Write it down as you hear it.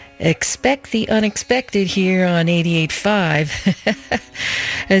Expect the unexpected here on 88.5.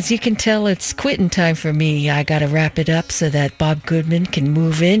 As you can tell, it's quitting time for me. I gotta wrap it up so that Bob Goodman can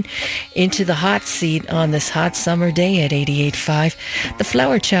move into the hot seat on this hot summer day at 88.5. The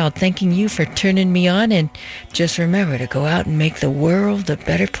Flower Child thanking you for turning me on, and just remember to go out and make the world a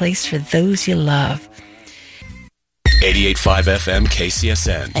better place for those you love. 88.5 FM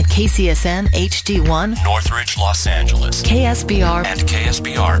KCSN. At KCSN HD1, Northridge, Los Angeles. KSBR. And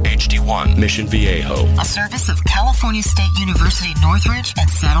KSBR HD1, Mission Viejo. A service of California State University Northridge and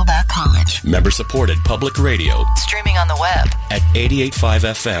Saddleback College. Member-supported public radio. Streaming on the web at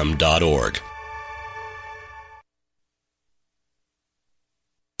 885fm.org.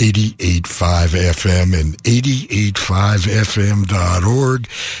 88.5 FM and 88.5fm.org.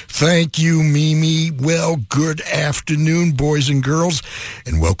 Thank you, Mimi. Well, good afternoon, boys and girls,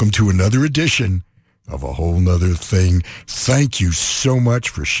 and welcome to another edition of A Whole Nother Thing. Thank you so much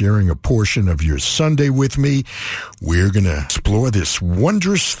for sharing a portion of your Sunday with me. We're going to explore this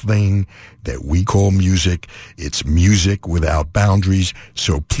wondrous thing that we call music. It's music without boundaries.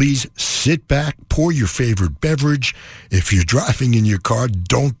 So please sit back, pour your favorite beverage. If you're driving in your car,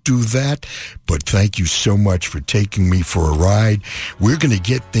 don't do that. But thank you so much for taking me for a ride. We're going to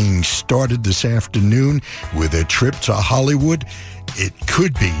get things started this afternoon with a trip to Hollywood. It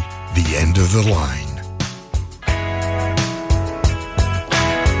could be the end of the line.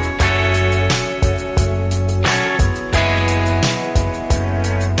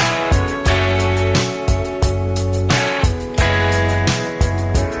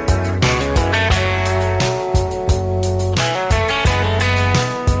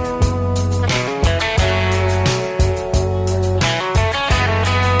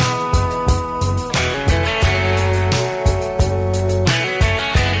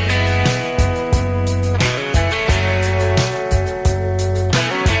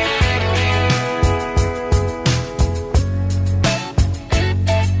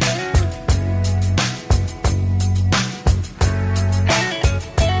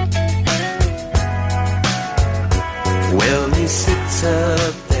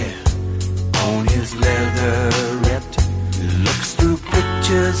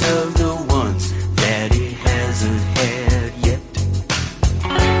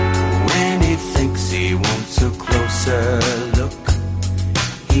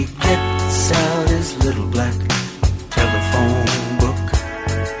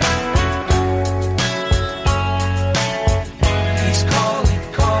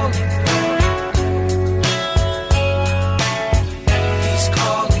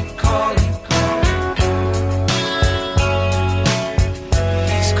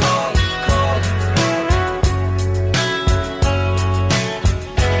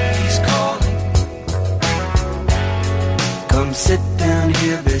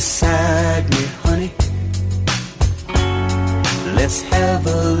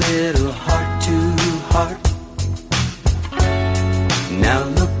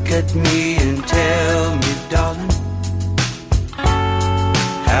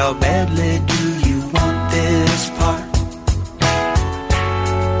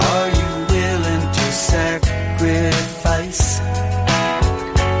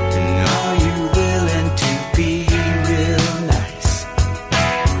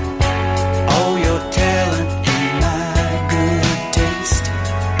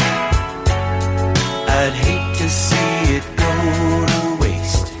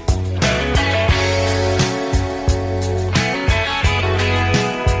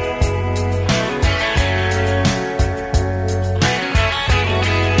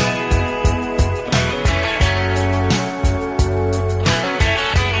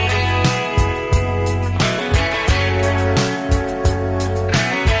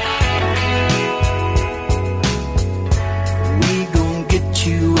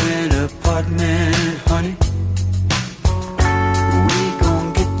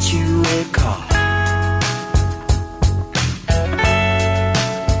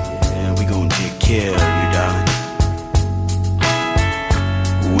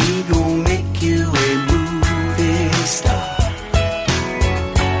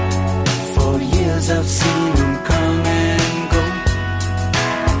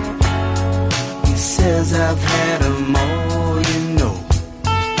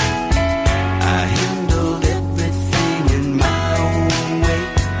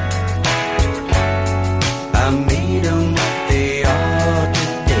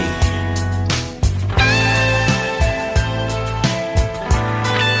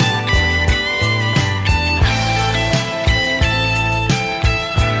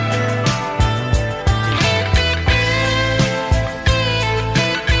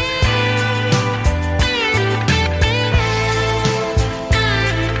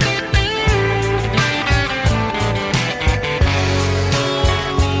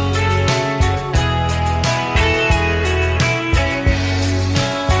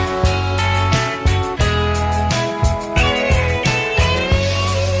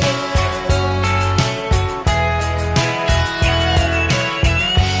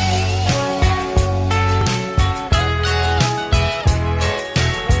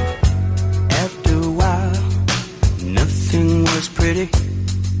 pretty.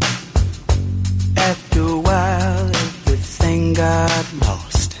 After a while, everything got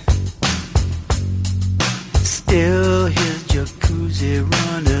lost. Still his jacuzzi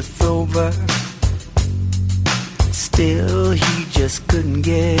runneth over. Still he just couldn't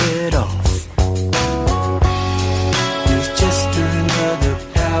get off. He's just another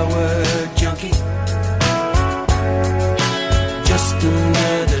power junkie. Just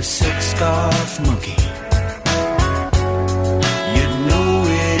another silk scarf monkey. You'd know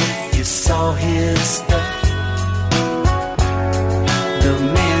it if you saw his stuff. The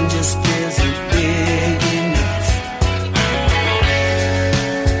man just isn't big enough.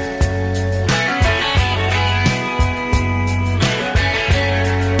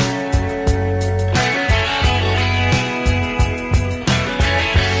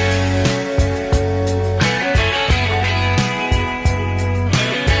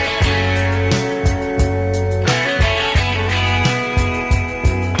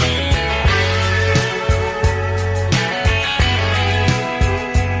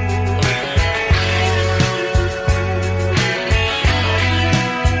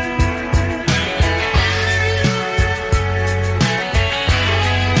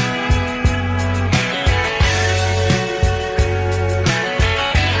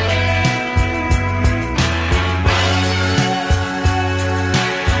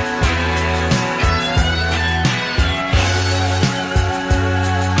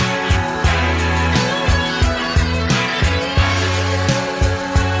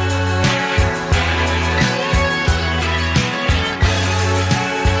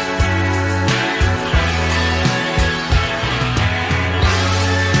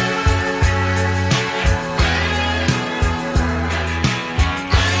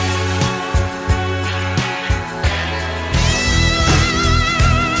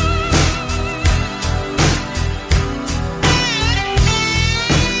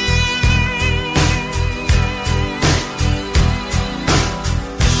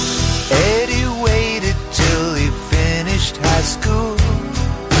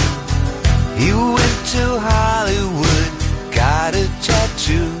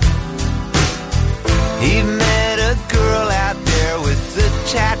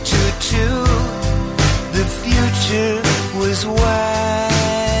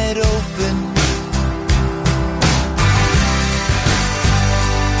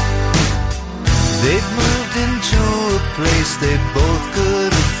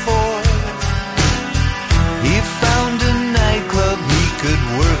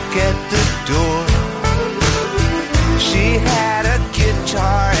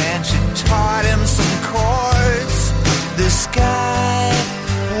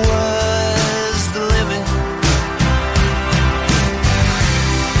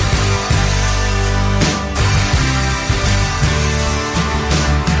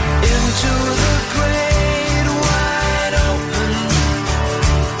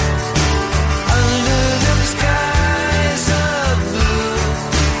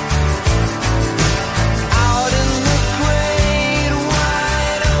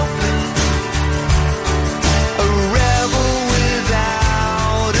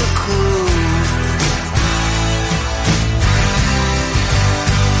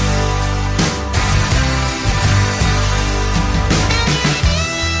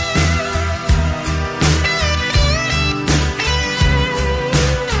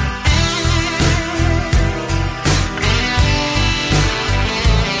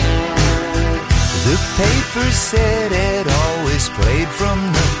 Said it always played from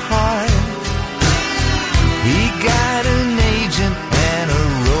the heart. He got an agent and a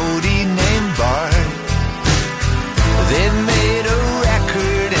roadie named Bart. They made a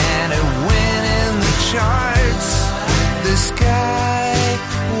record and it went in the charts. The sky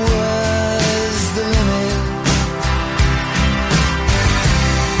was the limit.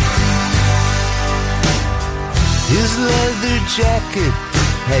 His leather jacket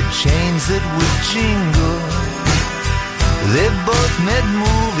had chains that would jingle. They both met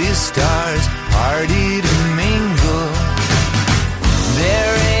movie stars, partied and mingled.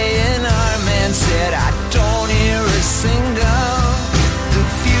 Their A&R man said, I don't hear a single. The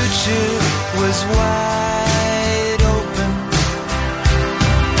future was wide open.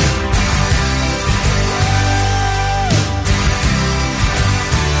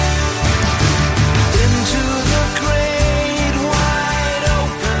 Into the great wide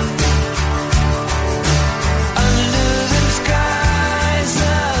open. Under them skies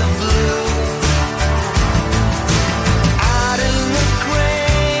of blue. Out in the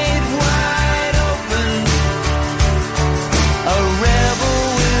great wide open. A rebel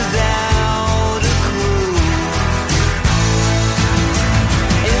without a crew.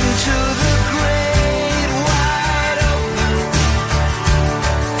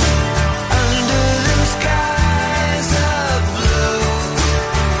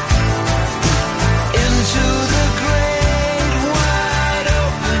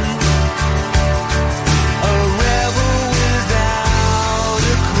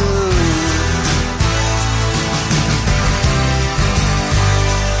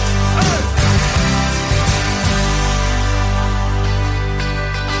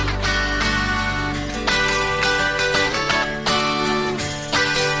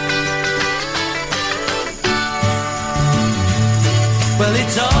 Well,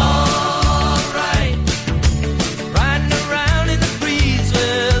 it's alright, riding around in the breeze.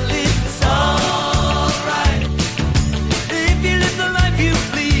 Well, it's alright, if you live the life you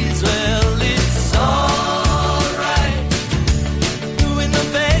please. Well, it's alright, doing the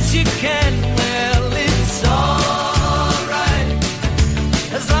best you can. Well, it's alright,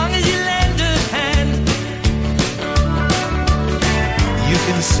 as long as you lend a hand. You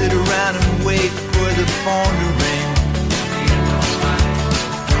can sit around and wait for the phone to ring,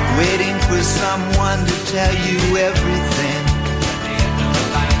 waiting for someone to tell you everything.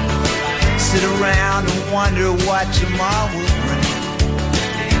 Sit around and wonder what tomorrow will bring.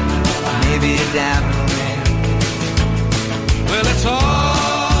 Maybe a diamond ring. Well, it's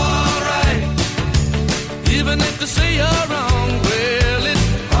alright, even if they say you're wrong. Well, it's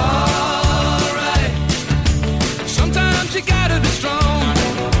alright, sometimes you gotta be strong.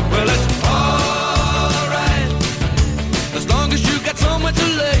 Well, it's alright, as long as you got somewhere to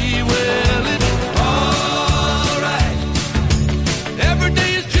lay. Well, it's alright, every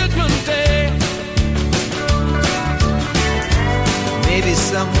day is Judgment Day. Maybe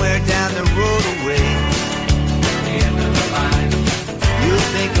somewhere down the road away, the end of the line, you'll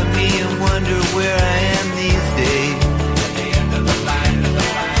think of me and wonder where I am these days. The end of the line,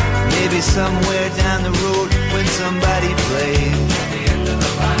 maybe somewhere down the road when somebody plays the end of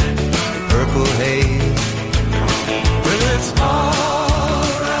the line, Purple Haze. Well, it's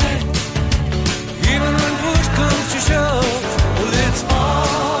alright, even when push comes to shove. Well, it's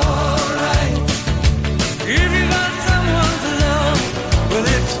alright, if you got someone to love. Well,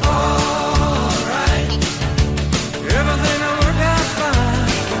 it's alright, everything will work out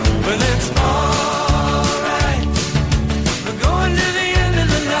fine. Well, it's alright, we're going to the end of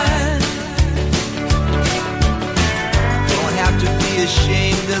the line. Don't have to be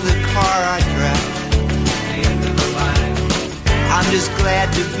ashamed of the car I drive. The end of the line, I'm just glad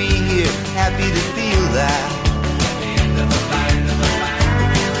to be here, happy to feel that. The end of the line,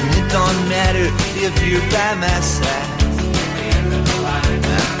 and it don't matter if you're by my side. The end of the line,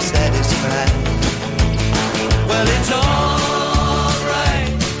 I'm satisfied. Well, it's alright,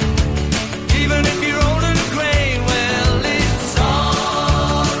 even if you're old and gray. Well, it's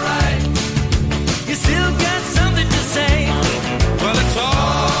alright, you still got something to say. Well, it's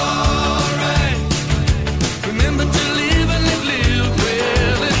alright, remember to live and live, live.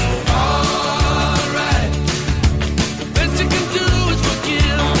 Well, it's alright, the best you can do is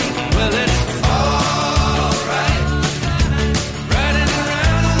forgive. Well, it's alright, riding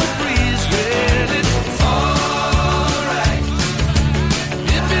around on the breeze. Well, it's alright,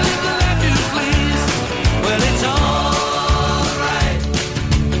 if you live the life you please. Well, it's alright,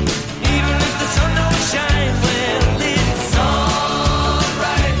 even if the sun don't shine. Well, it's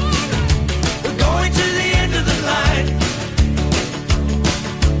alright, we're going to the end of the line.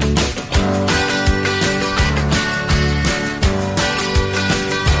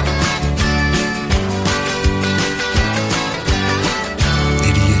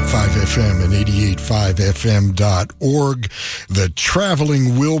 88.5 FM and 88.5fm.org. The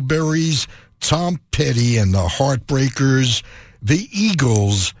Traveling Wilburys, Tom Petty and the Heartbreakers, the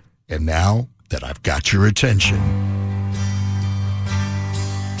Eagles, and Now That I've Got Your Attention.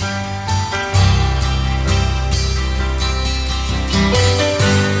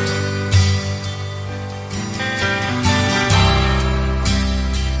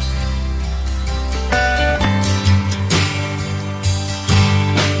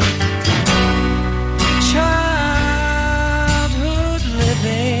 Childhood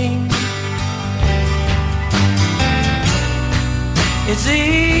living, it's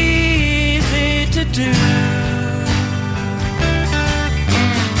easy to do.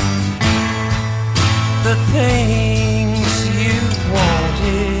 The things you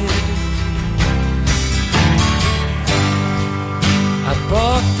wanted, I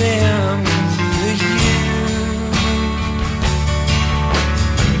brought them to you.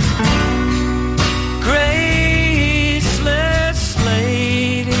 Graceless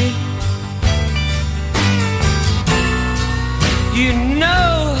lady, you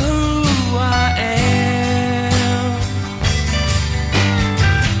know who I am.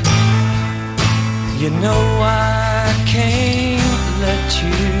 You know I can't let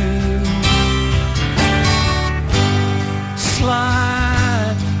you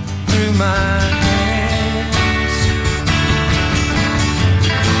slide through my hands.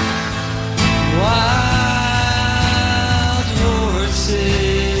 Wild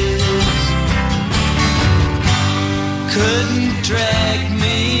horses couldn't drag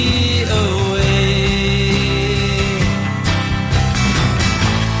me away.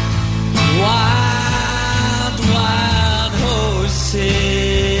 Wild, wild horses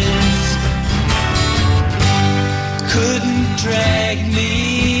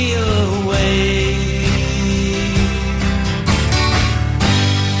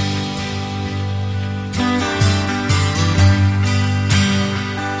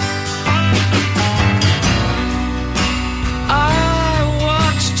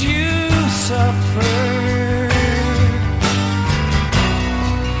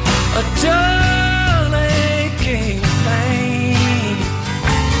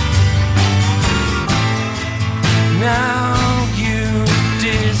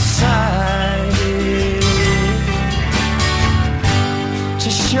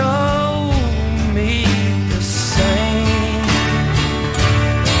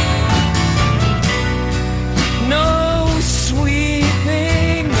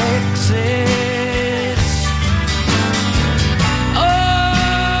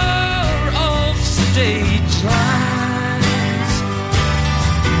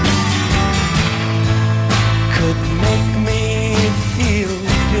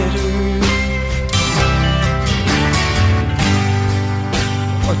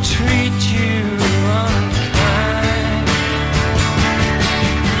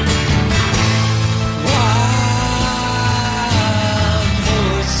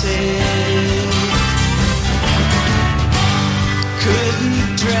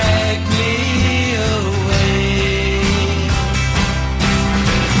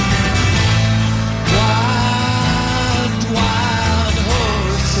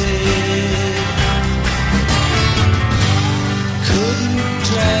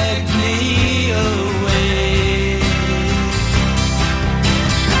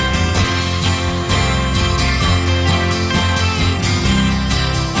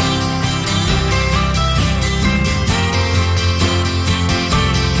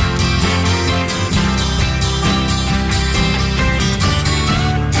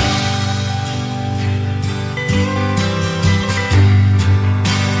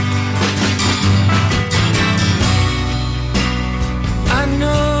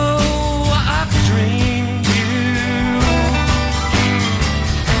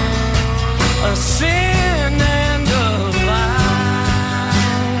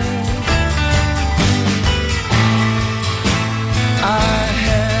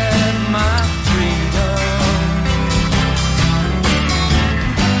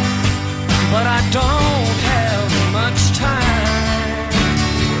but I don't have much time.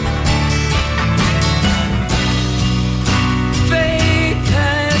 Faith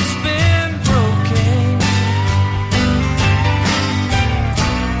has been broken.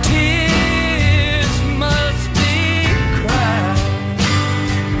 Tears must be cried.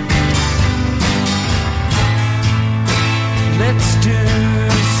 Let's do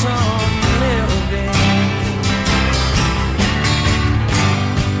some living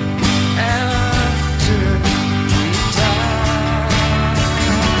after we die.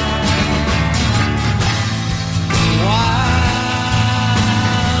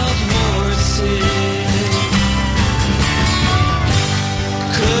 Wild horses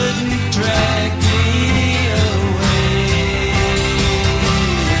couldn't drag me away.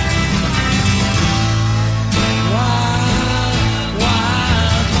 Wild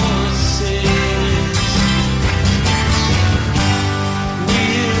horses,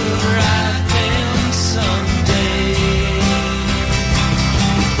 we'll ride them someday.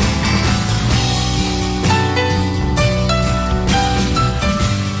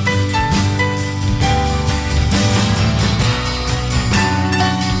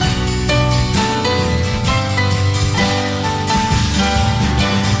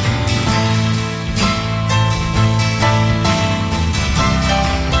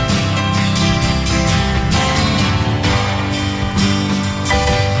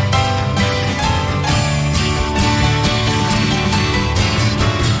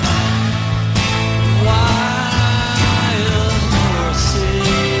 Wild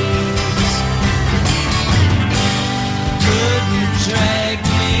horses couldn't drag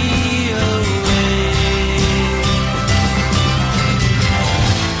me away.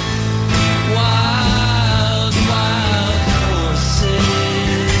 Wild horses,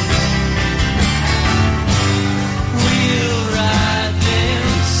 we'll ride them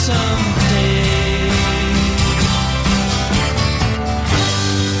someday.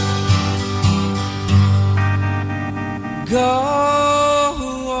 Go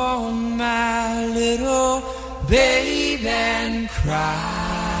on, my little babe, and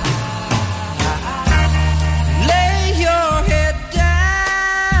cry. Lay your head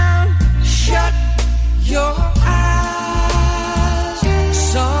down, shut your eyes.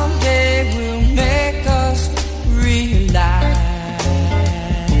 Someday will make us realize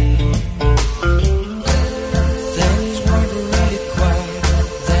things weren't really quite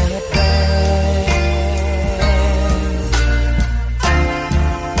that bad.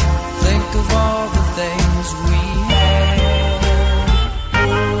 Think of all the things we had.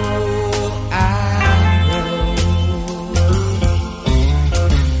 Oh, I know.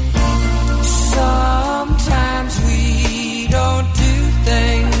 Sometimes we don't do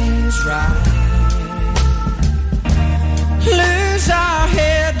things right. Lose our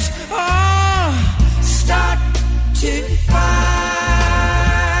heads or start to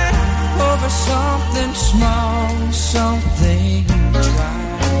fight over something small, something trite.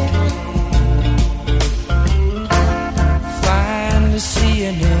 Finally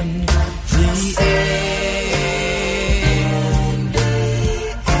seeing in the end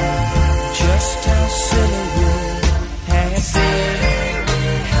just how silly we had been.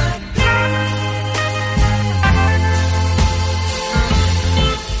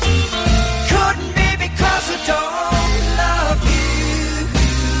 Couldn't be because I don't love you.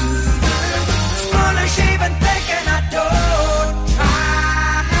 It's foolish even thinking I don't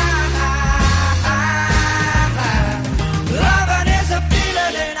try. Loving is a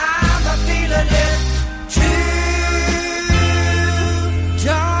feeling and I'm a feeling it too.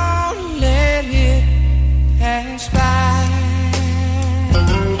 Don't let it pass by.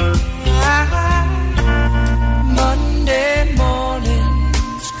 Monday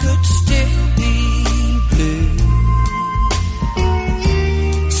mornings could still be blue.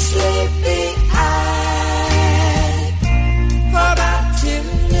 Sleepy eyed about till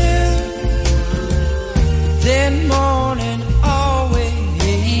noon. Then morning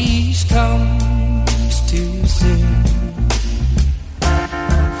always comes too soon.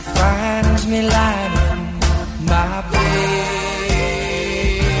 Finds me lying in my bed.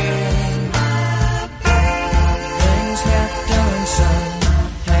 Things have done, some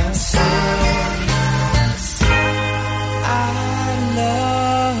have said. I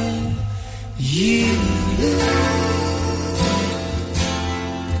love you.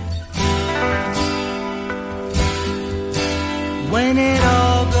 When it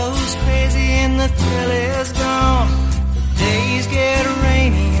all goes crazy and the thrill is gone, the days get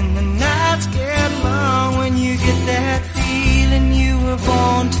rainy and the nights get long. When you get that feeling you were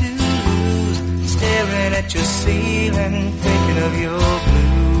born to lose, staring at your ceiling, thinking of your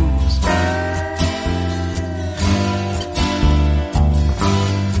blues.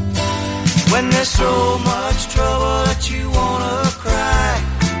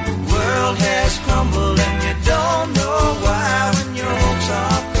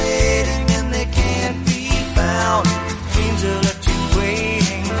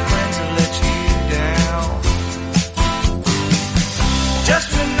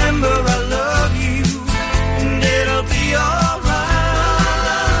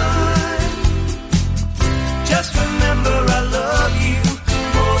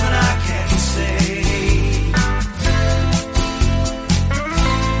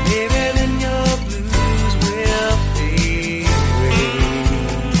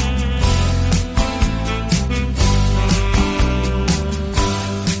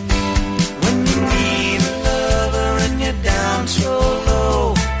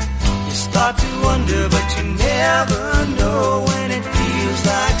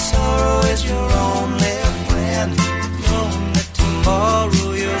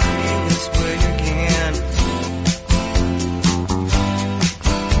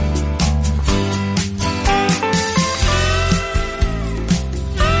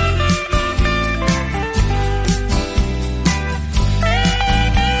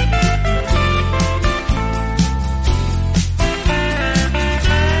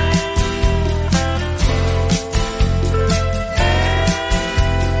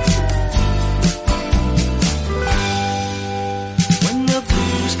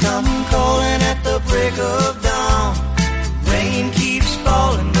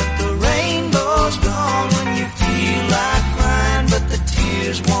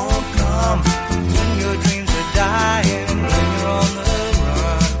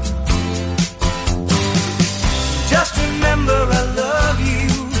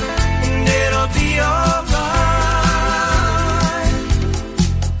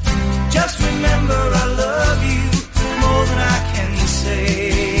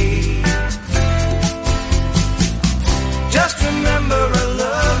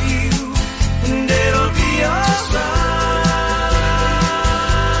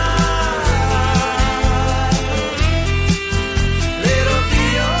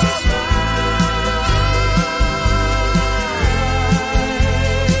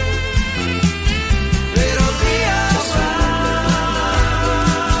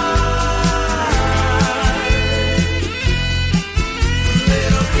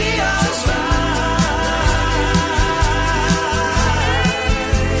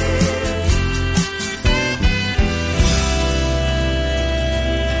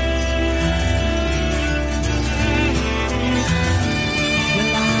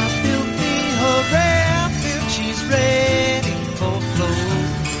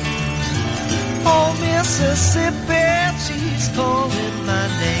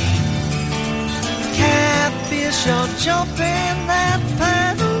 sure jumping, that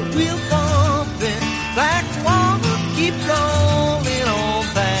paddle wheel bumping. Black water keep rolling on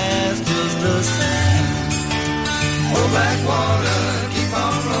past just the same. Oh, black water keep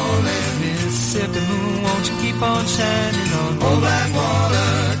on rolling. Mississippi moon, won't you keep on shining on me? Oh, black water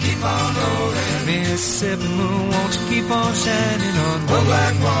keep on rolling. Mississippi moon, won't you keep on shining on me? Oh,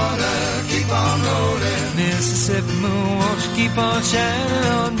 black water keep on rolling. Mississippi moon, won't you keep on shining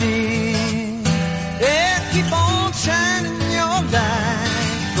on me? Yeah, keep on shining your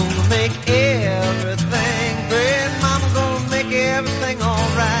light. Gonna make everything great. Mama gonna make everything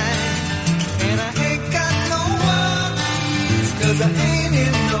alright. And I ain't got no worries, 'cause I ain't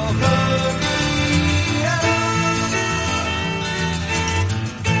in no hurry.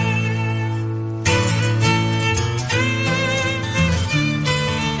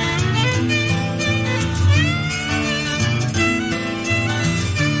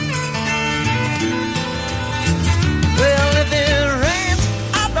 Well, if it rains,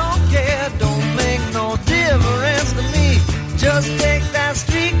 I don't care. Don't make no difference to me. Just take that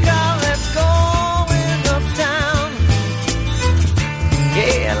streetcar, let's go uptown.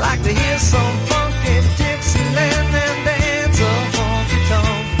 Yeah, I like to hear some funky Dixieland and dance a honky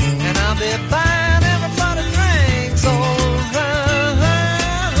tonk. And I'll be buying everybody drinks all around.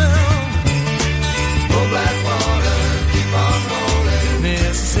 Oh, black water, keep on rolling.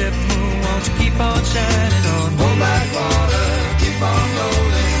 Mississippi moon, won't you keep on shining on me? Oh, black water, keep on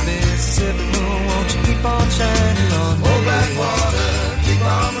rolling. Mississippi moon, won't you keep on shining on me? Oh, black water, keep on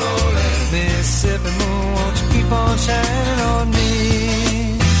rolling. Mississippi moon, won't you keep on shining on me?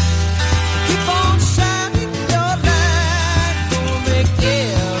 Keep on shining your light. Gonna make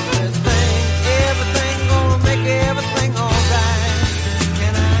everything, gonna make everything alright.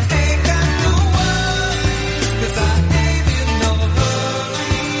 And I ain't got no worries, 'cause I ain't in no hurry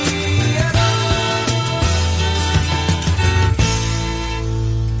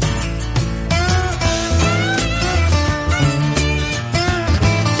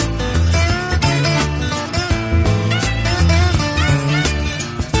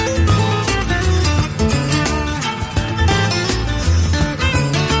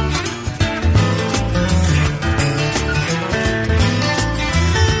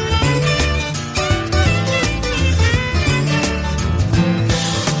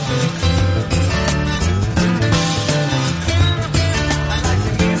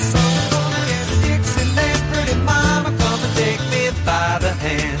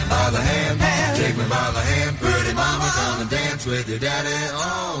at with your daddy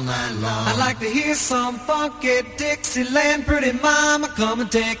all night long. I'd like to hear some funky Dixieland. Pretty mama, come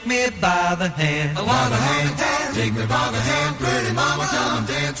and take me by the hand. By the hand, take me by the hand. Pretty mama, come and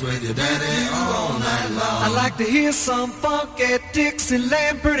dance with your daddy all night long. I'd like to hear some funky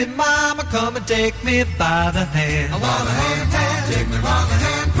Dixieland. Pretty mama, come and take me by the hand. By the hand, take me by the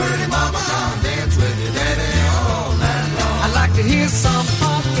hand. Pretty mama, come and dance with your daddy all night long. I'd like to hear some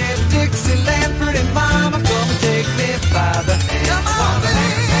funky Dixieland. Pretty mama, come and take me by the hand. Come on, baby.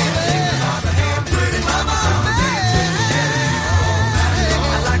 Take me by the hand. Pretty mama, come and dance with your daddy all night long.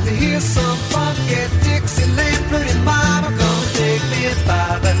 I'd like to hear some funky Dixieland. Pretty mama, come and take me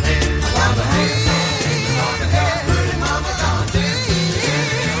by the hand. By the hand. Take me by the hand. Pretty mama, come and dance with your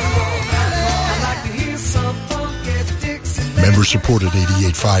daddy all night long. I'd like to hear some funky Dixieland. Member supported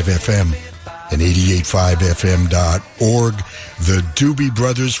 88.5 FM and 88.5fm.org. The Doobie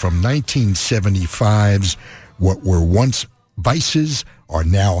Brothers from 1975's What Were Once Vices Are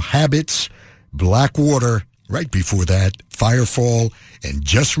Now Habits. Blackwater, right before that, Firefall, and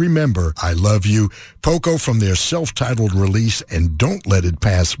Just Remember, I Love You. Poco from their self-titled release, And Don't Let It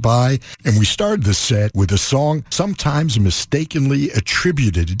Pass By. And we started the set with a song sometimes mistakenly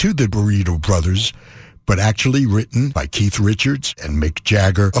attributed to the Burrito Brothers, but actually written by Keith Richards and Mick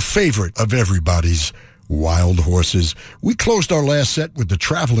Jagger, a favorite of everybody's, Wild Horses. We closed our last set with the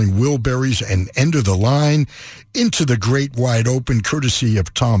Traveling Wilburys and End of the Line, Into the Great Wide Open, courtesy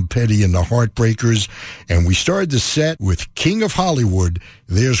of Tom Petty and the Heartbreakers. And we started the set with King of Hollywood.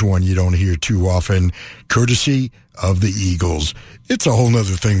 There's one you don't hear too often, courtesy of the Eagles. It's a whole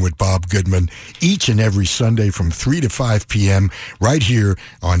nother thing with Bob Goodman, each and every Sunday from 3 to 5 p.m. right here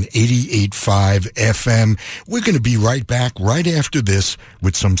on 88.5 FM. We're going to be right back right after this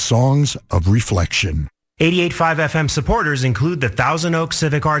with some songs of reflection. 88.5 FM supporters include the Thousand Oaks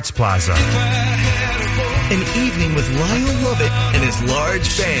Civic Arts Plaza. An evening with Lyle Lovett and his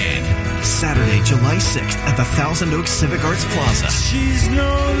large band. Saturday, July 6th at the Thousand Oaks Civic Arts Plaza. She's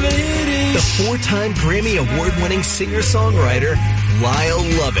no lady. The 4-time Grammy Award-winning singer-songwriter, Lyle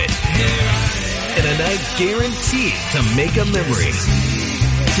Lovett. And a night guaranteed to make a memory.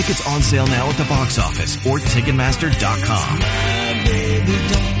 Tickets Tickets on sale now at the box office or Ticketmaster.com.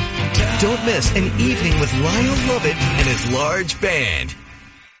 Don't miss An Evening with Lionel Lovett and his large band.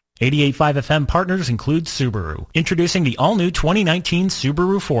 88.5 FM partners include Subaru. Introducing the all-new 2019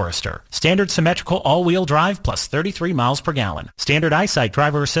 Subaru Forester. Standard symmetrical all-wheel drive plus 33 miles per gallon. Standard EyeSight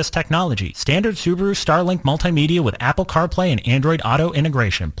driver assist technology. Standard Subaru Starlink multimedia with Apple CarPlay and Android Auto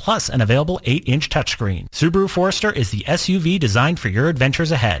integration, plus an available 8-inch touchscreen. Subaru Forester is the SUV designed for your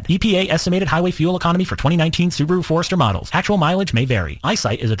adventures ahead. EPA estimated highway fuel economy for 2019 Subaru Forester models. Actual mileage may vary.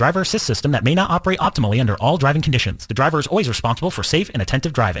 EyeSight is a driver assist system that may not operate optimally under all driving conditions. The driver is always responsible for safe and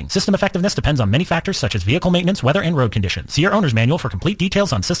attentive driving. System effectiveness depends on many factors such as vehicle maintenance, weather, and road conditions. See your owner's manual for complete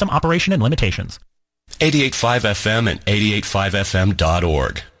details on system operation and limitations. 88.5 FM and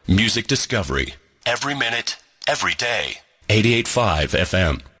 88.5fm.org. Music discovery. Every minute, every day. 88.5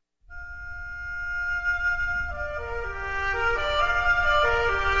 FM.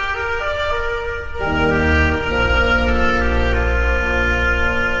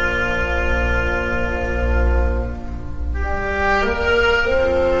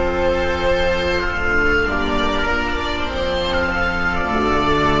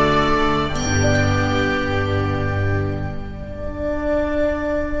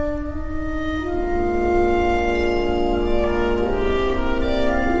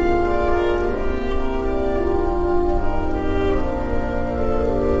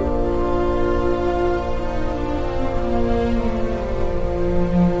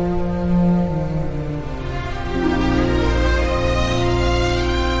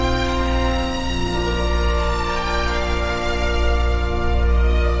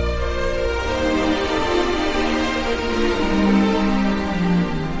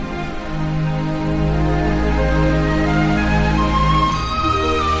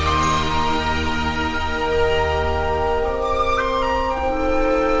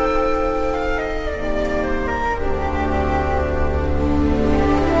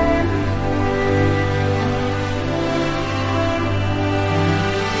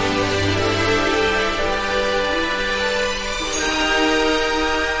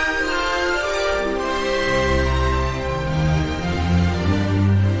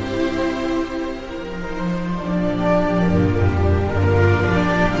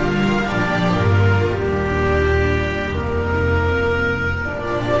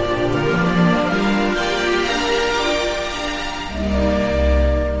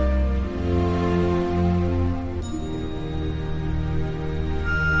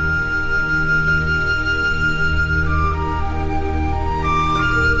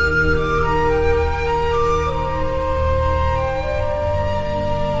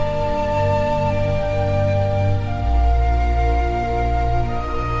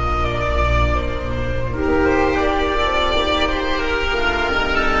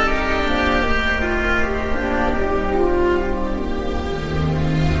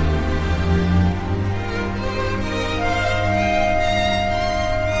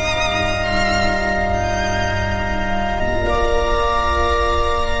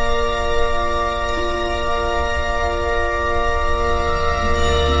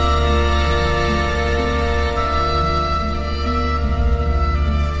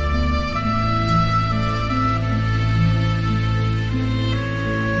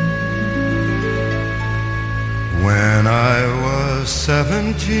 When I was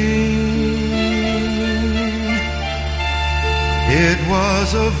 17, it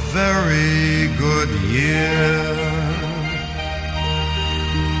was a very good year.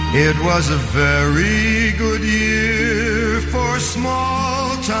 It was a very good year for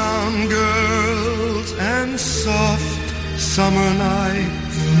small town girls and soft summer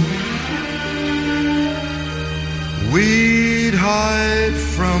nights. We'd hide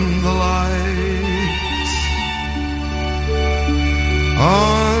from the lights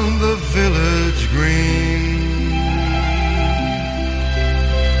on the village green.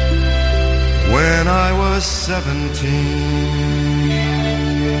 When I was 17,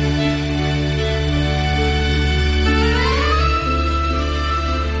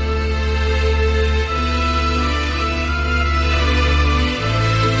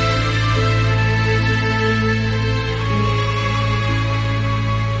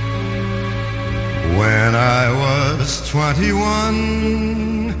 when I was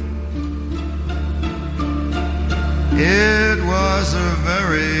 21, it was a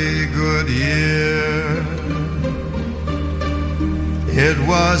very good year. It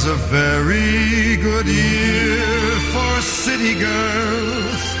was a very good year for city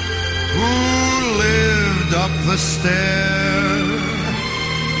girls who lived up the stair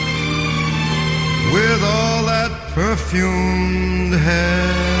with all that perfumed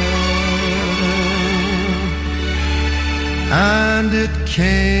hair. and it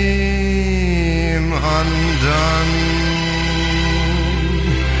came undone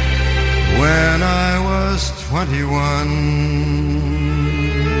when I was 21.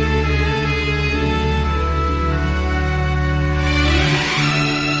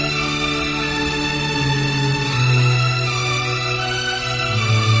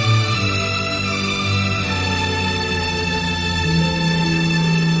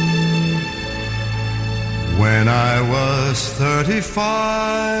 When I was 35,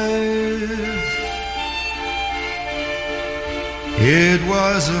 it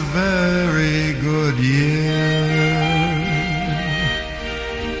was a very good year.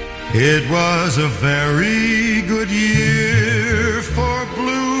 It was a very good year for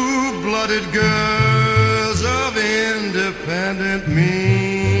blue-blooded girls of independent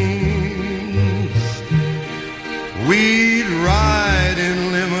means. We'd ride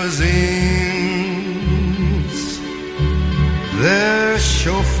in limousines. Their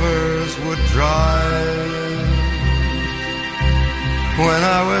chauffeurs would drive when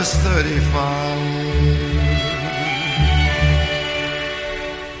I was 35.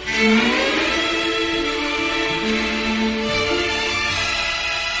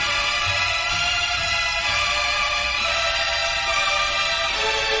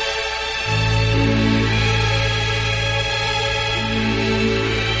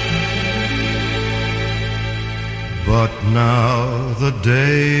 But now the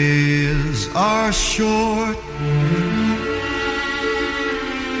days are short.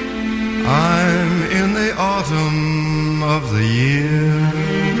 I'm in the autumn of the year,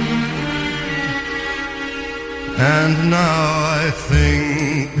 and now I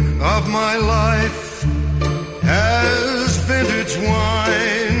think of my life as vintage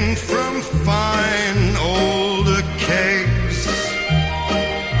wine from fine old kegs,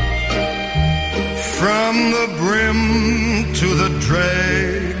 from the brim to the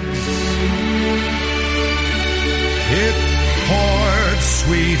dregs. It poured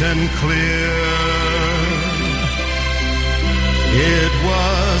sweet and clear. It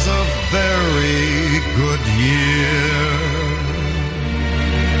was a very good year.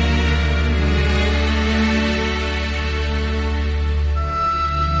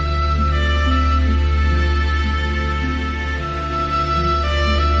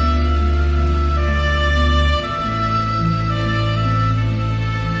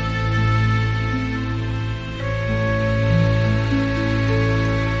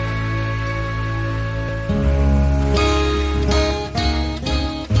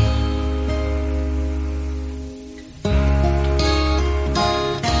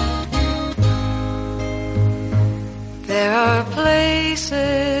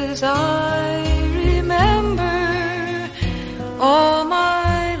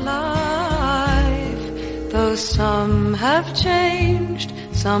 Some have changed,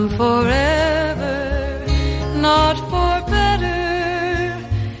 some forever, not for better.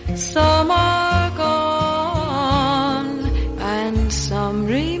 Some are gone, and some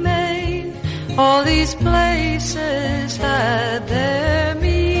remain. All these places had their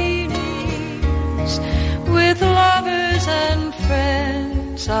meanings. With lovers and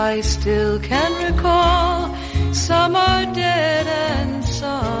friends I still can recall. Some are dead and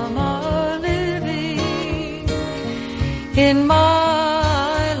some are living. In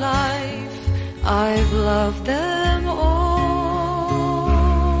my life, I've loved them all.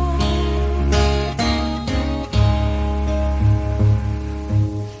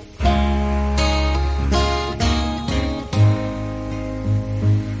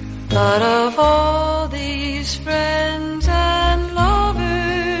 But of all these friends and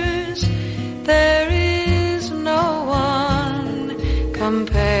lovers, there is no one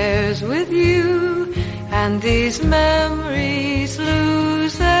compares with you. And these memories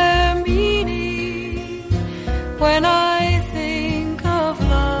lose their meaning when I think of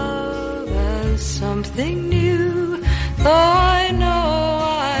love as something new. Though I know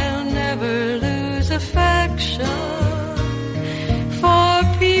I'll never lose affection for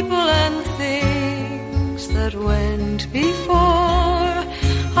people and things that went before.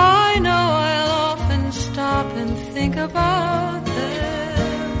 I know I'll often stop and think about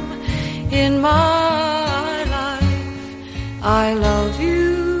them. In my I love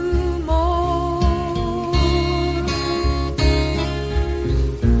you more.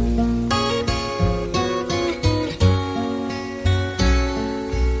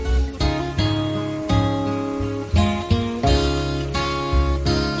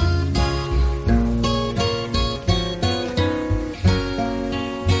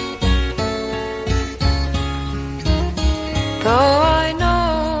 Though I know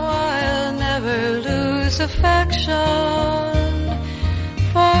I'll never lose affection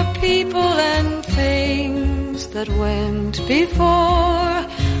for people and things that went before.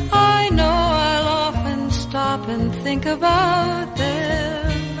 I know I'll often stop and think about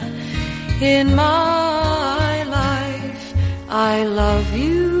them. In my life, I love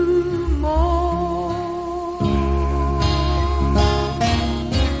you more.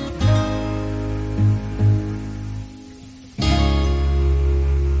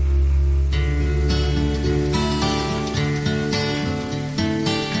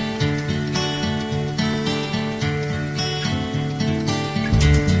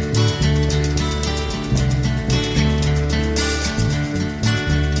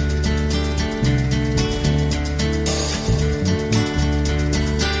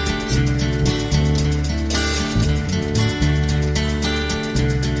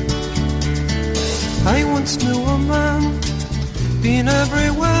 I once knew a man, been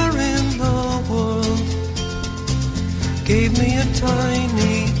everywhere in the world, gave me a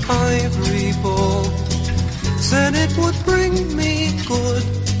tiny ivory ball, said it would bring me good,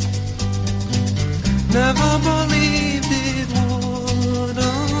 never believed it would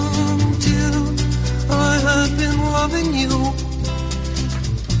until I had been loving you.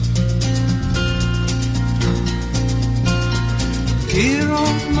 Dear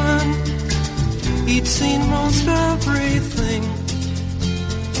old man, he'd seen most everything,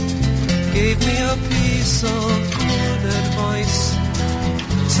 gave me a piece of good advice,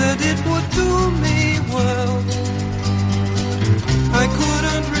 said it would do me well. I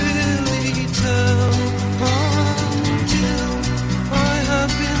couldn't really tell until I had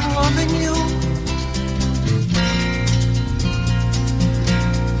been loving you.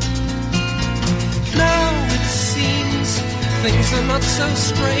 Now it seems things are not so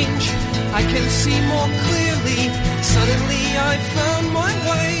strange, I can see more clearly. Suddenly I found my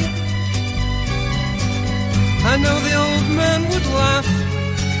way. I know the old man would laugh.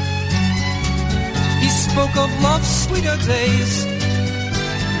 He spoke of love's sweeter days,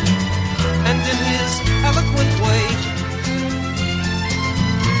 and in his eloquent way,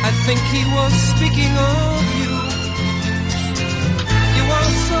 I think he was speaking of you. You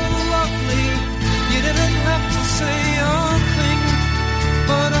are so lovely, you didn't have to say a thing,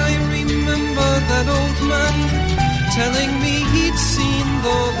 but I remember that old man telling me he'd seen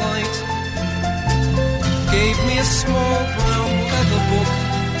the light, gave me a small brown leather book,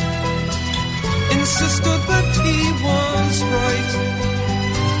 insisted that he was right.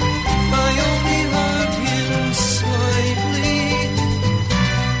 I only heard him slightly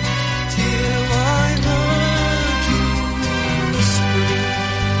till I heard you whispering,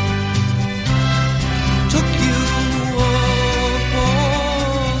 took you up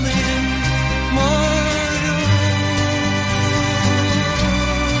all in my arms.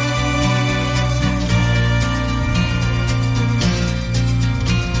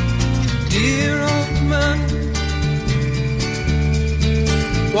 Dear old man,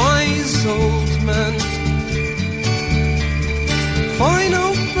 wise old man, fine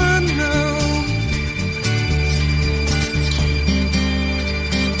old man now.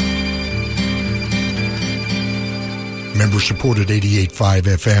 Member-supported 88.5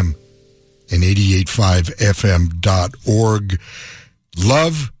 FM and 88.5fm.org.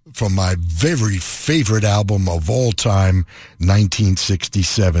 Love from my very favorite album of all time,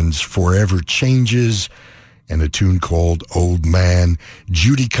 1967's Forever Changes, and a tune called Old Man.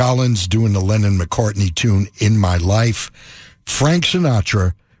 Judy Collins doing the Lennon-McCartney tune In My Life. Frank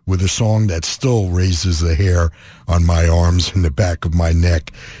Sinatra with a song that still raises the hair on my arms and the back of my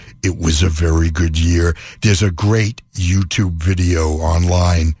neck. It was a very good year. There's a great YouTube video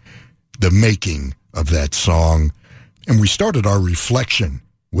online, the making of that song. And we started our reflection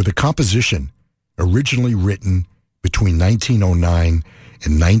with a composition originally written between 1909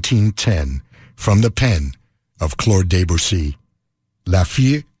 and 1910 from the pen of Claude Debussy, La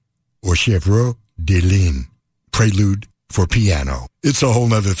Fille aux Cheveux de Lin, Prelude for Piano. It's a whole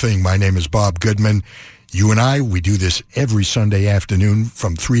nother thing. My name is Bob Goodman. You and I, we do this every Sunday afternoon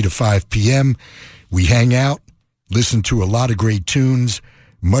from 3 to 5 p.m. We hang out, listen to a lot of great tunes,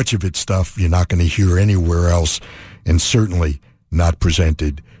 much of it stuff you're not going to hear anywhere else, and certainly not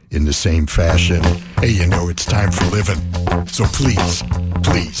presented in the same fashion. Hey, you know, it's time for living. So please,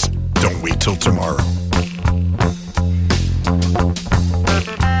 please, don't wait till tomorrow.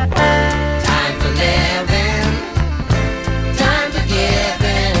 Time for living, time for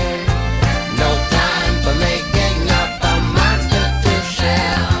giving, no time for making up a monster to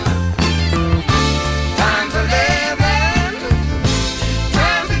share. Time for living,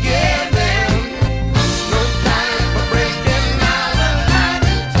 time for giving, no time for breaking out a lie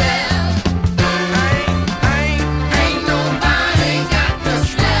to tell.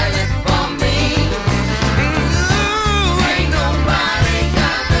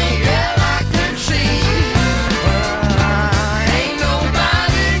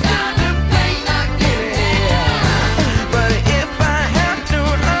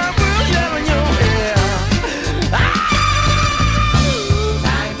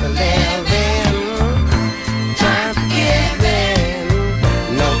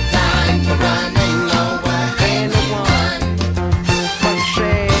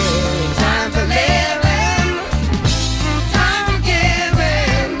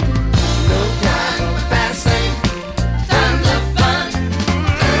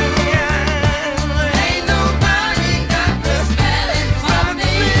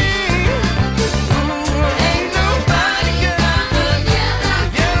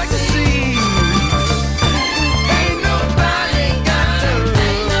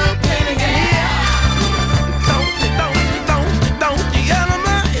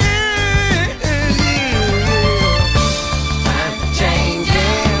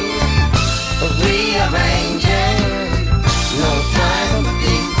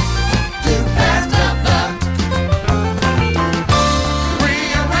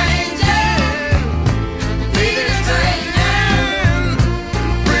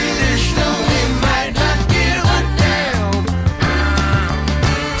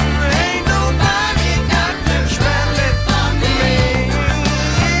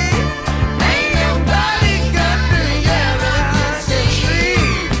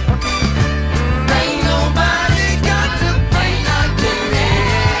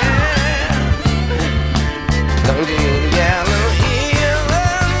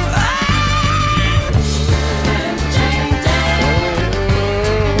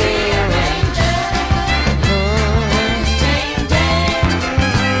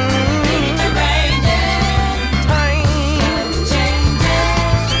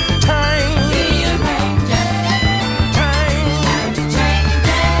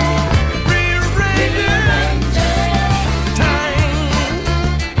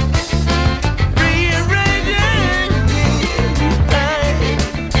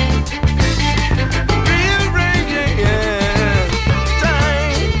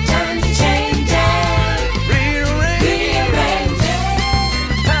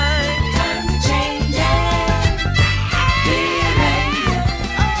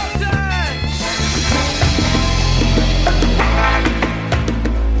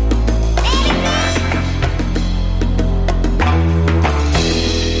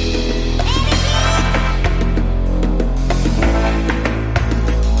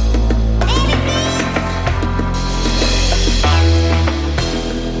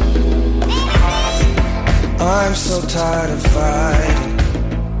 tired of fighting.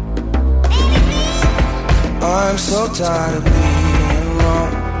 I'm so tired of being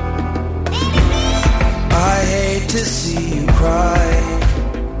wrong. I hate to see you cry.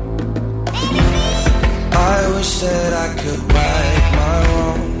 I wish that I could right my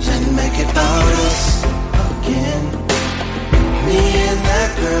wrongs and make it about us again. Me and that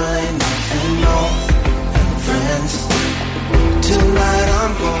girl ain't nothing more than friends. Tonight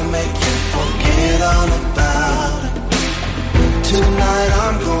I'm gonna make you forget all about it. Tonight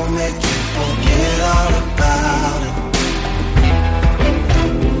I'm gonna make you forget all about it.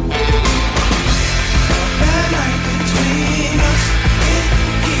 That night between us, it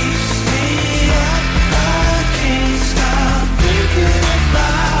keeps me up. I can't stop thinking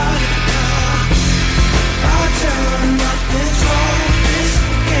about it. I tell her nothing's wrong, this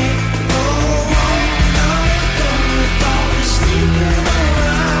can't go on. I'm done with all this sneaking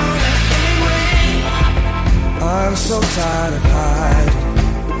around. I can't wait. I'm so tired of hiding.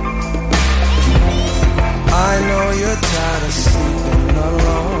 I know you're tired of sleeping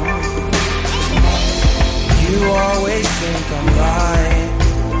alone. You always think I'm lying.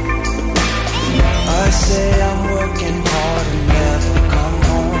 I say I'm working hard and never come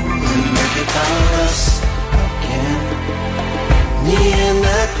home. We make it about us again. Me and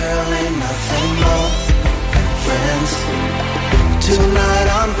that girl ain't nothing more than friends. Tonight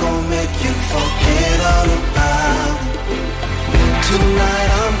I'm gonna make you forget all about it. Tonight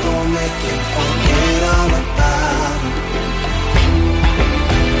I'm gonna make you forget all about it.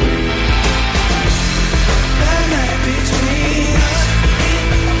 That night between us, it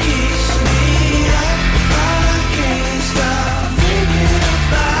keeps me up. I can't stop thinking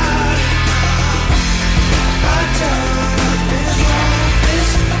about it. I tell her nothing's wrong, this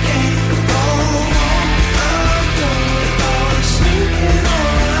can't go on. I'm done with all the sneaking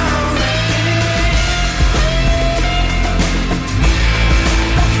around. I can't wait.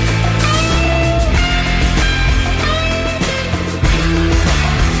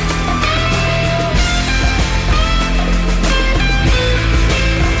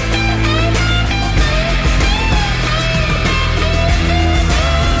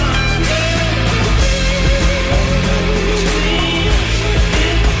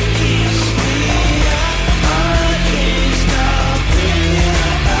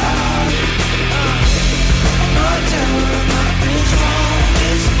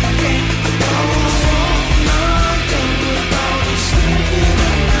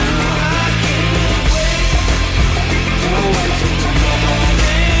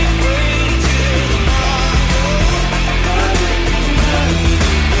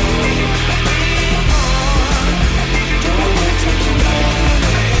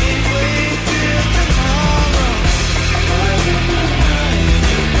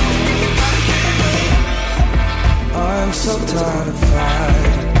 I'm so tired of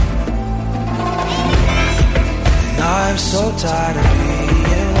fighting. And I'm so tired of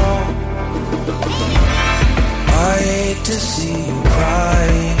being wrong. I hate to see you cry.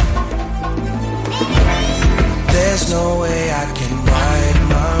 There's no way I can right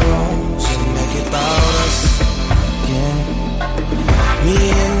my wrongs and make it about us again. Me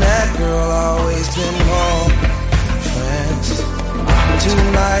and that girl always been more than friends.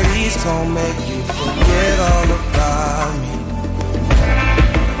 Tonight he's gonna make you forget all about me.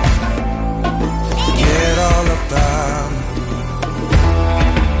 Forget all about me.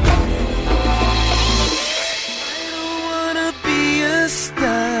 I don't wanna be a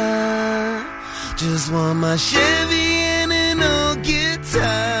star. Just want my Chevy and an old guitar.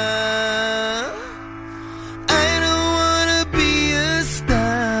 I don't wanna be a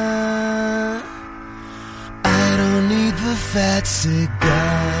star. I don't need the fat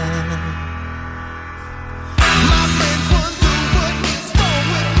cigar. My friends wonder what is wrong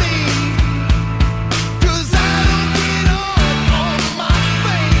with me, 'cause I don't get on my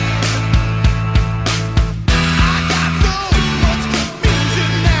face. I got so much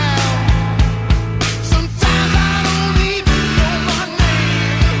confusion now. Sometimes I don't even know my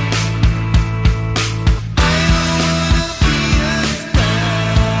name. I don't wanna be a star.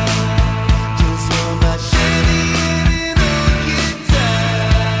 Just want my Chevy and an old guitar.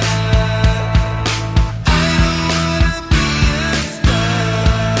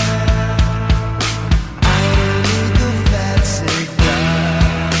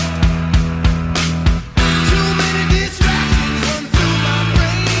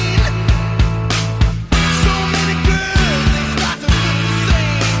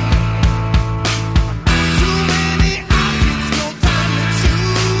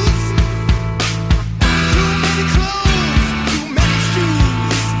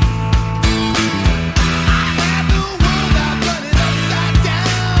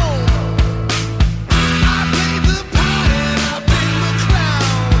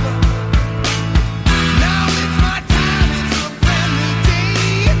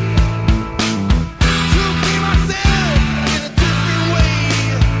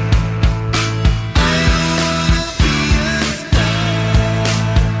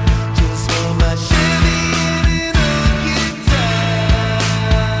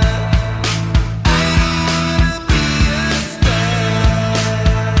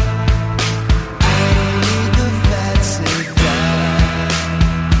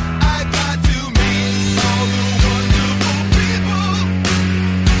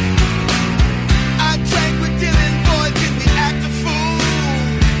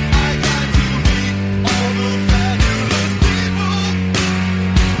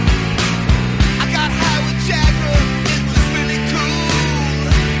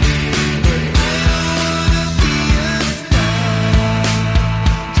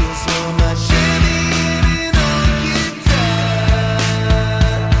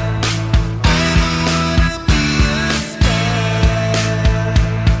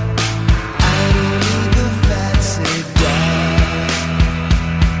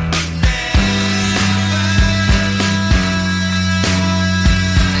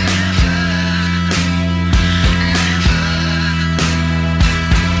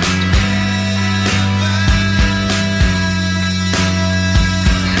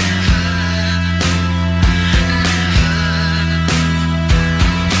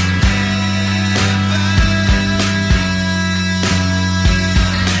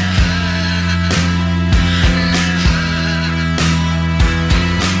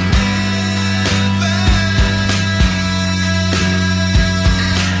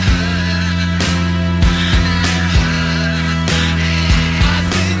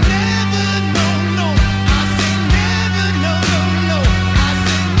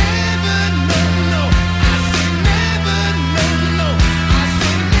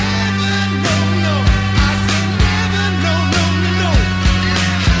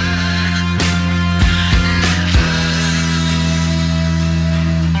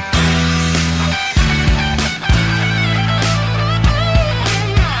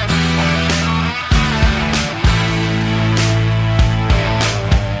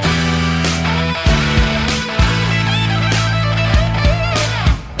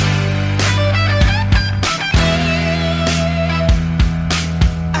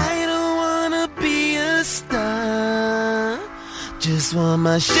 just want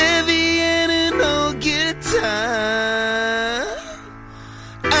my Chevy and an old guitar.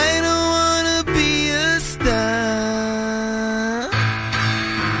 I don't wanna be a star.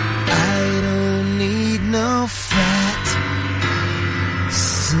 I don't need no fat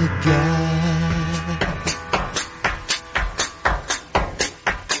cigar.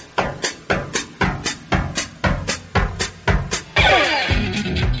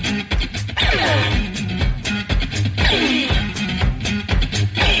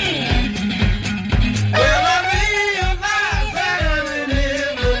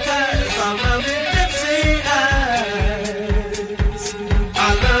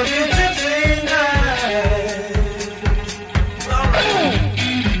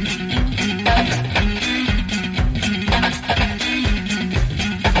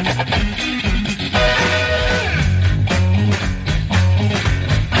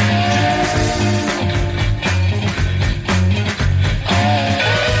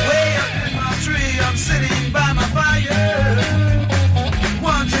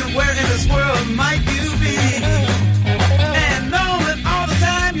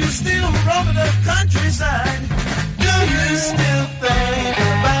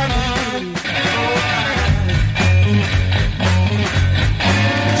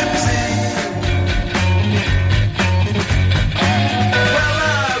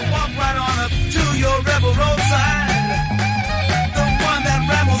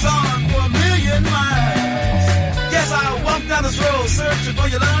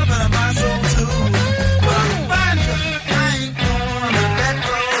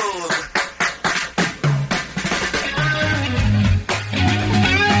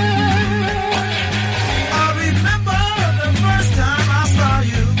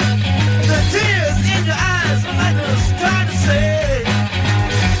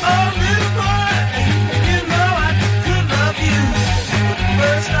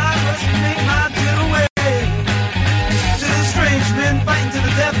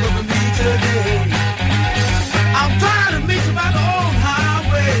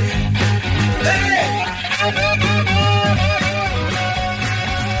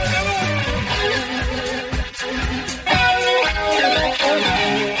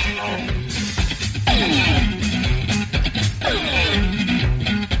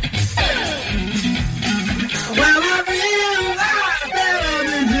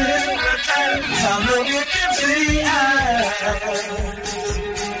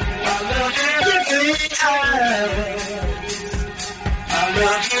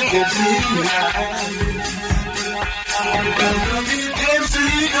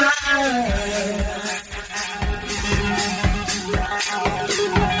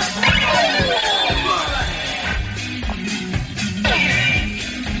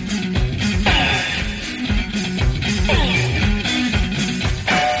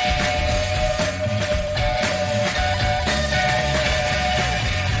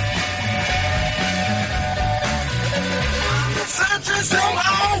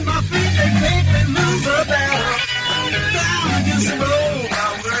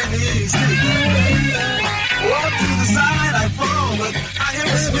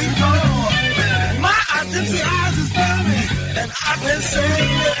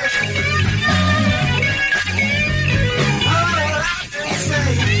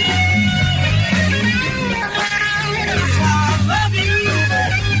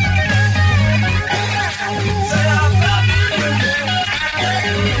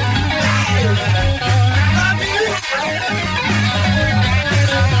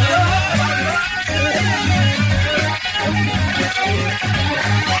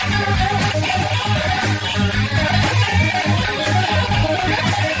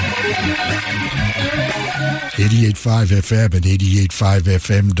 FM and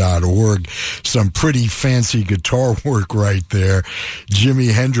 885fm.org. Some pretty fancy guitar work right there.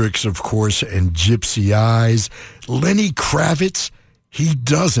 Jimi Hendrix, of course, and Gypsy Eyes. Lenny Kravitz, he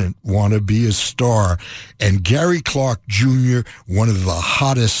doesn't want to be a star. And Gary Clark Jr., one of the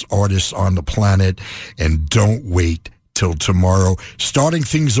hottest artists on the planet. And Don't Wait Till Tomorrow. Starting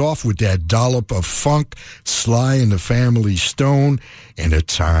things off with that dollop of funk, Sly and the Family Stone, and A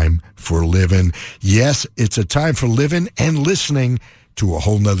Time for Living. Yes, it's a time for living and listening to a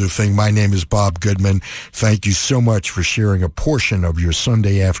whole nother thing. My name is Bob Goodman. Thank you so much for sharing a portion of your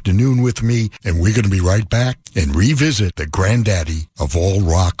Sunday afternoon with me. And we're going to be right back and revisit the granddaddy of all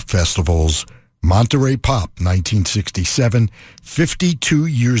rock festivals, Monterey Pop 1967, 52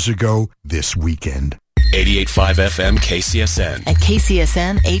 years ago this weekend. 88.5 FM KCSN. At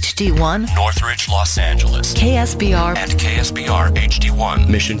KCSN HD1, Northridge, Los Angeles. KSBR, And KSBR HD1,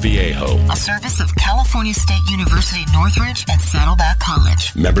 Mission Viejo. a service of California State University Northridge and Saddleback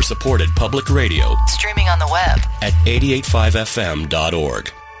College. Member-supported public radio Streaming on the web at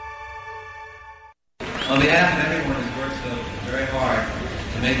 885fm.org. On behalf of everyone who's worked so very hard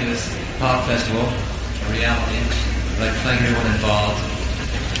to make this pop festival a reality, I'd like to thank everyone involved.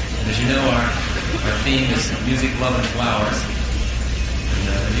 And as you know, our theme is music, love, and flowers.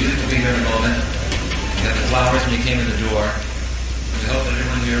 And the music will be here in a moment. We got the flowers when you came in the door. We hope that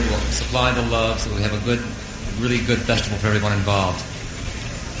everyone here will supply the love so we have a good, really good festival for everyone involved.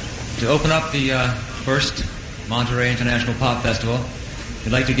 To open up the first Monterey International Pop Festival,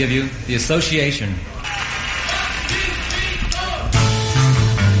 we'd like to give you the Association.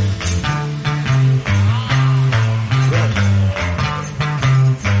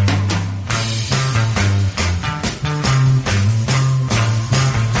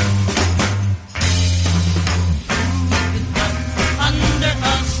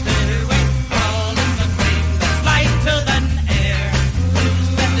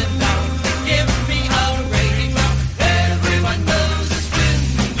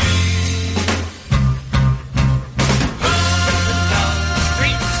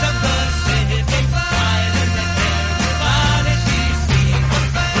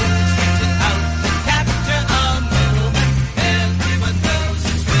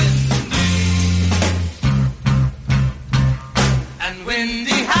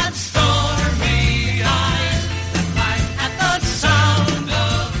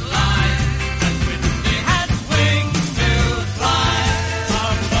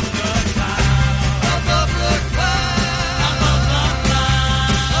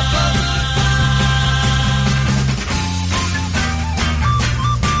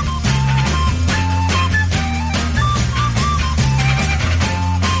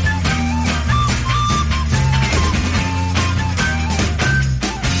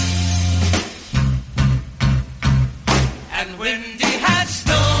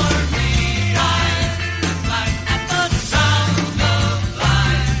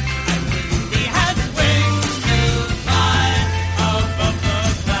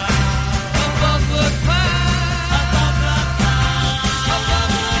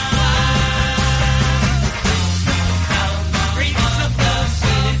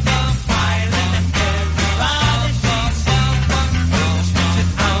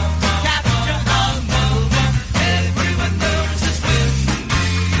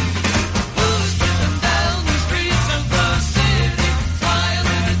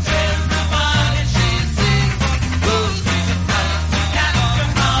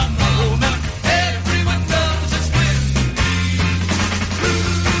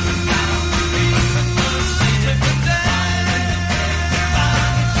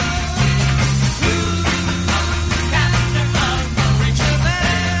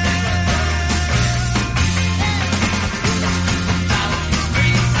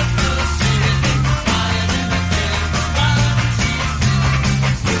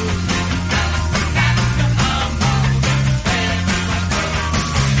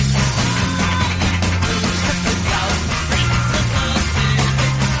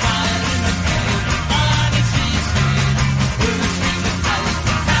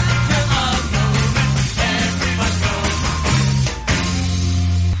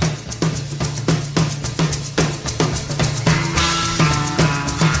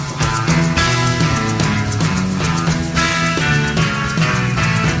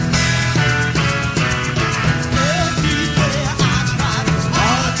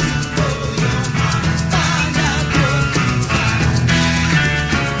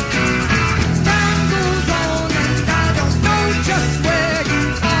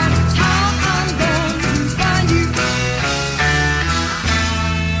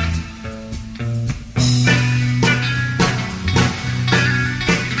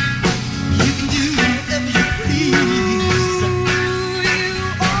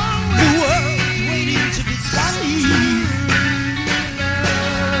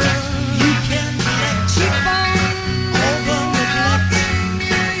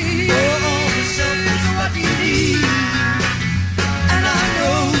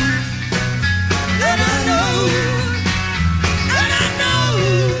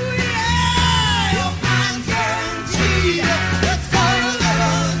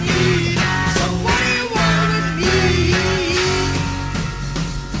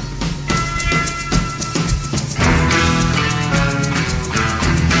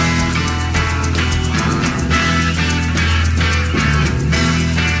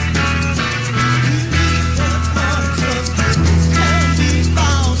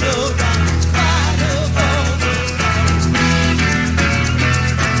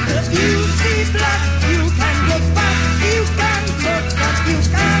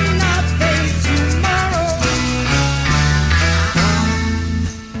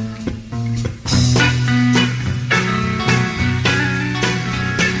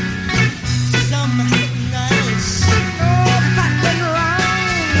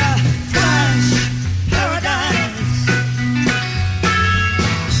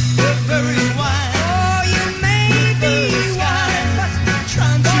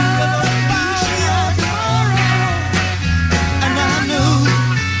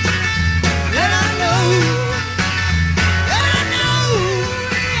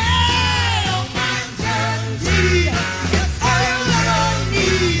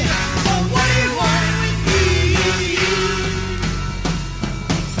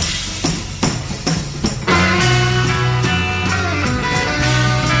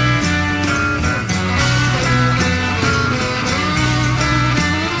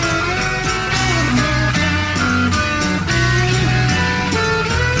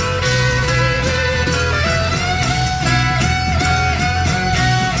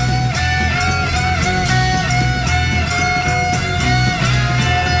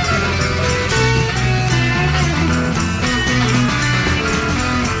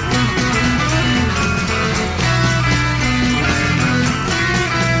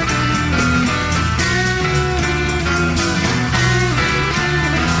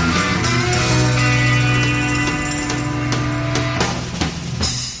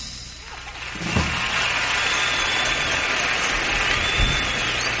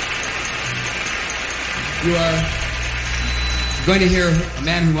 You are going to hear a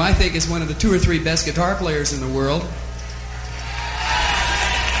man who I think is one of the 2 or 3 best guitar players in the world.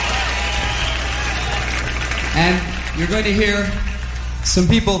 And you're going to hear some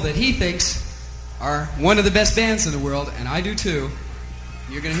people that he thinks are one of the best bands in the world, and I do too.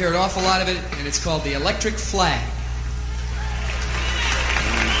 You're going to hear an awful lot of it, and it's called the Electric Flag.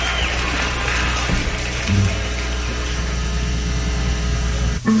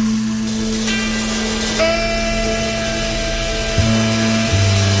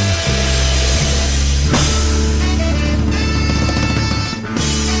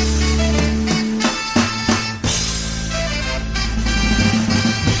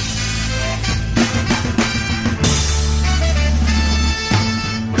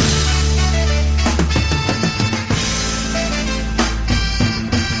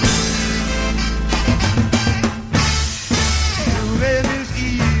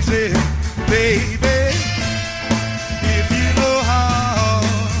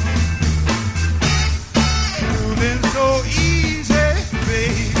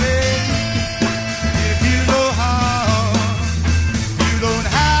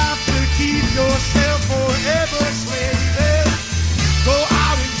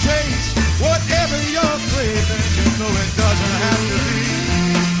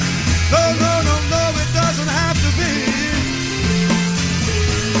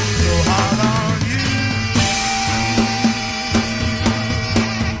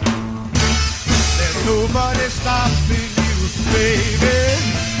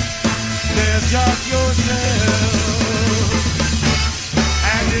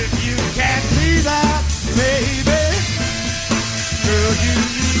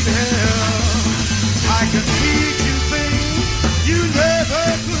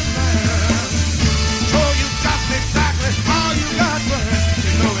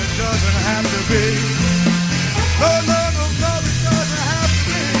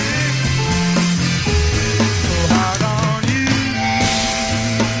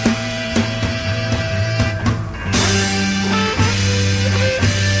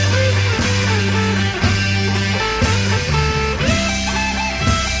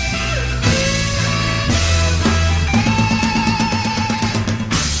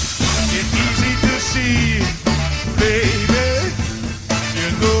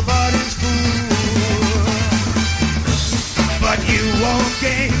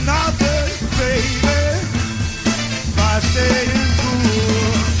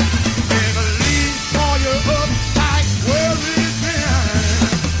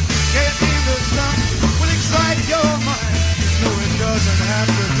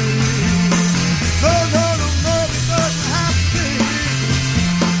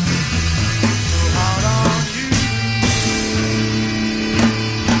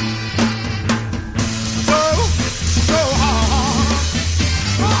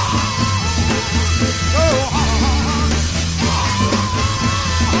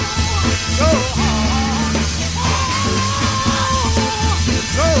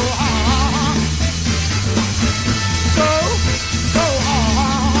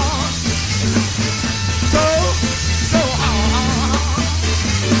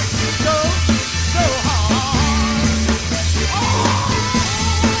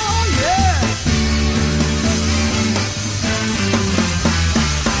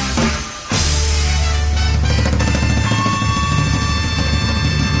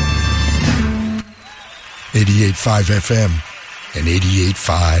 FM and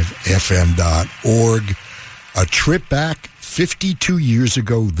 88.5fm.org. A trip back 52 years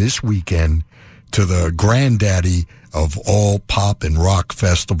ago this weekend to the granddaddy of all pop and rock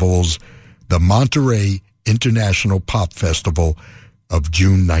festivals, the Monterey International Pop Festival of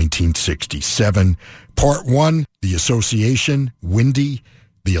June 1967. Part 1, The Association, Windy,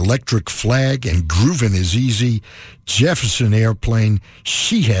 The Electric Flag, and Groovin' is Easy, Jefferson Airplane,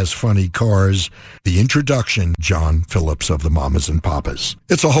 She Has Funny Cars, the introduction, John Phillips of the Mamas and Papas.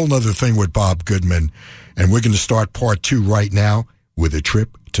 It's a whole nother thing with Bob Goodman, and we're going to start part 2 right now with a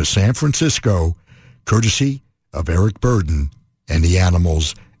trip to San Francisco, courtesy of Eric Burden and the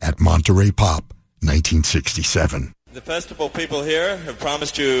Animals at Monterey Pop, 1967. The festival people here have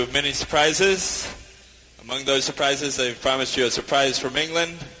promised you many surprises. Among those surprises, they've promised you a surprise from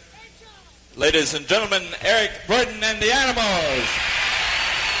England. Ladies and gentlemen, Eric Burden and the Animals.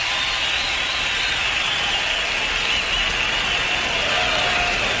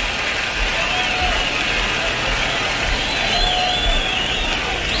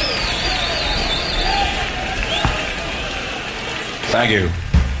 Thank you.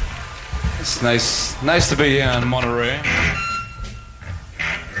 It's nice to be here in Monterey.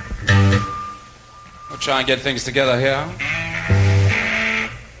 Try and get things together here.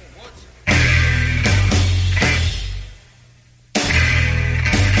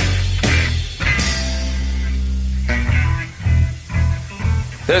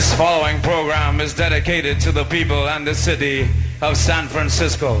 This following program is dedicated to the people and the city of San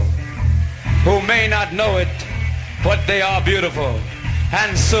Francisco, who may not know it, but they are beautiful,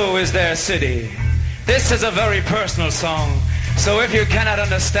 and so is their city. This is a very personal song, so if you cannot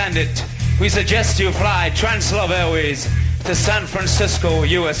understand it, we suggest you fly Translove Airways to San Francisco,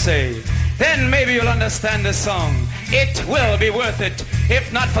 USA. Then maybe you'll understand this song. It will be worth it,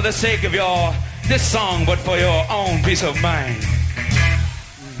 if not for the sake of this song, but for your own peace of mind.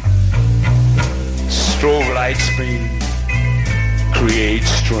 Strobe lights beam, create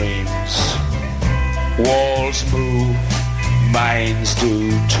streams. Walls move, minds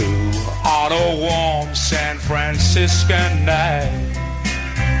do too. On a warm San Franciscan night.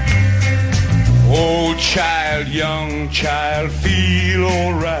 Old child, young child, feel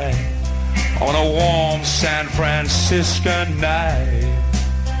alright. On a warm San Franciscan night.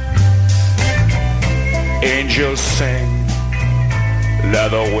 Angels sing,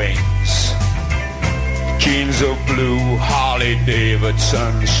 leather wings. Jeans of blue, Harley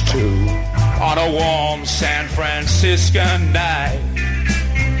Davidsons too. On a warm San Franciscan night.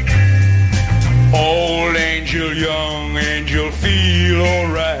 Old angel, young angel, feel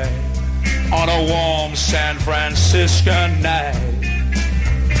alright. On a warm San Franciscan night.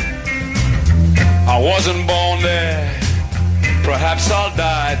 I wasn't born there, perhaps I'll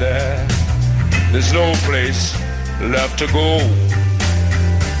die there. There's no place left to go.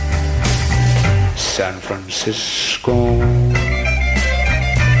 San Francisco.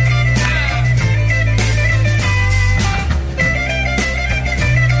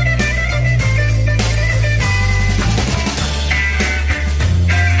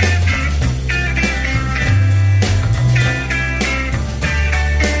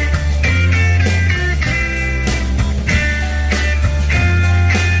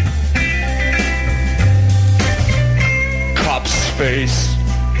 Cop's face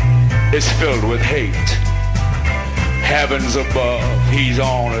is filled with hate. Heavens above, he's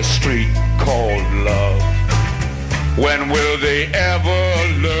on a street called love. When will they ever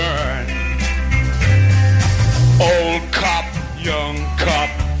learn? Old cop, young cop,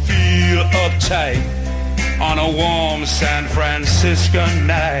 feel uptight on a warm San Franciscan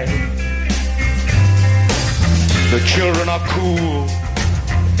night. The children are cool,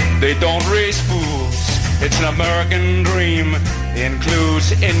 they don't raise fools. It's an American dream,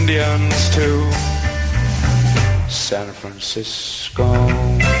 includes Indians too. San Francisco.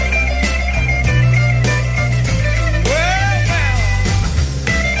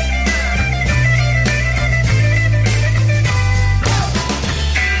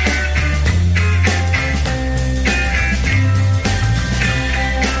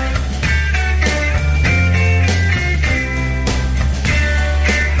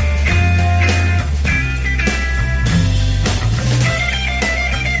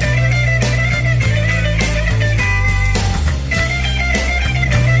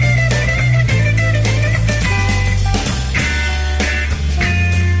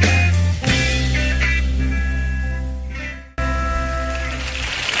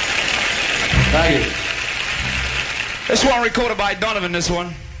 This one recorded by Donovan, this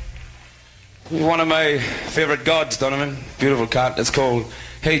one. One of my favorite gods, Donovan. Beautiful cat. It's called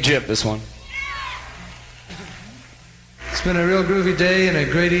Hey Jip, this one. It's been a real groovy day and a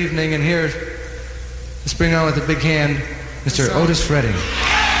great evening, and here, let's bring on with a big hand, Mr. Otis Redding.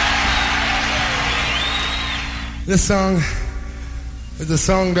 This song is a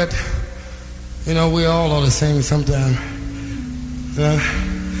song that, you know, we all ought to sing sometime.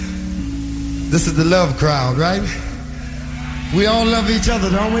 This is the love crowd, right? We all love each other,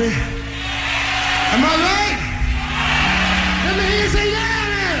 don't we? Am I right? Let me hear you say yeah,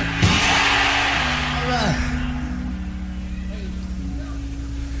 man. All right.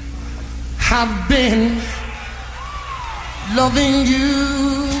 I've been loving you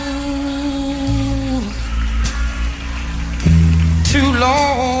too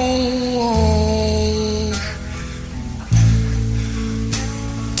long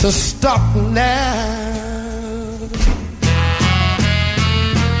to stop now.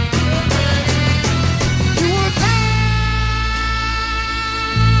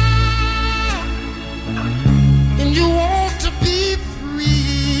 You want to be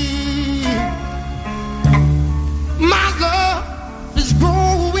free. My love is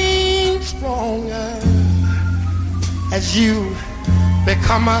growing stronger as you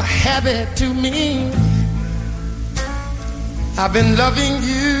become a habit to me. I've been loving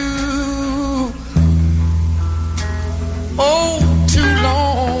you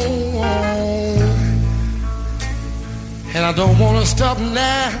I don't want to stop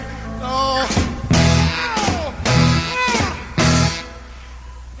now. Oh.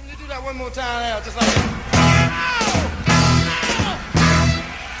 Can you do that one more time now? Just like that.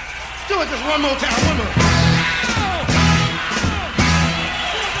 Do it just one more time. One more.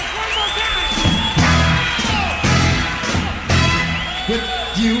 With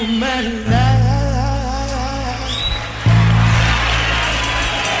you, my life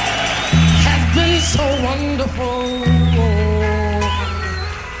has been so wonderful.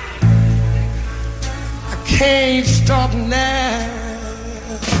 I can't stop now.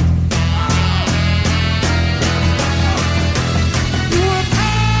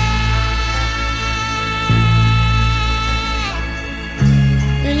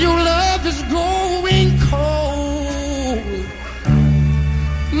 And your love is growing cold.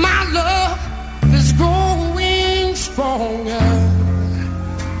 My love is growing stronger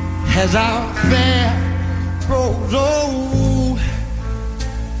as our affair grows old.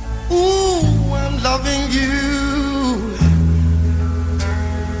 Ooh, I'm loving you.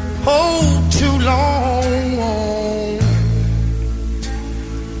 Oh, too long.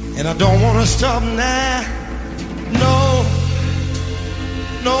 And I don't want to stop now. No,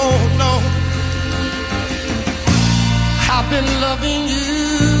 no, no. I've been loving you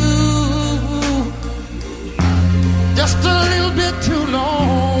just a little bit too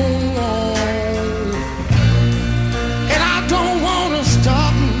long, and I don't want to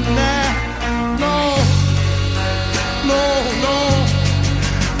stop now. No, no, no.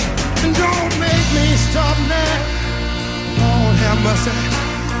 And don't make me stop now. Lord have mercy.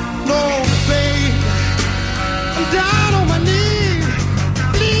 No, babe, I'm down on my knees.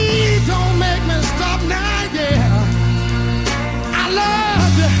 Please don't make me stop now, yeah. I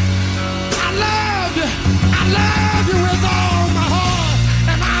love you, I love you, I love you with all my heart,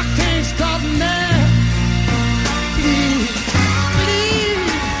 and I can't stop now. Please, please,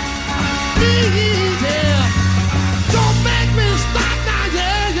 please, yeah. Don't make me stop now,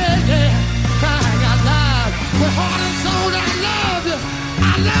 yeah, yeah, yeah. Crying out loud, with heart and soul, I love you,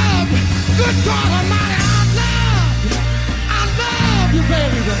 I love you. Good God Almighty, I love you,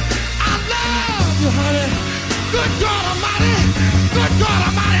 baby. I love you, honey. Good God Almighty, good God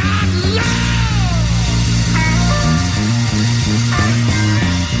Almighty, I love.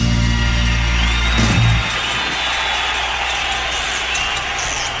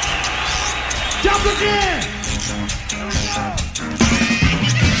 Jump again.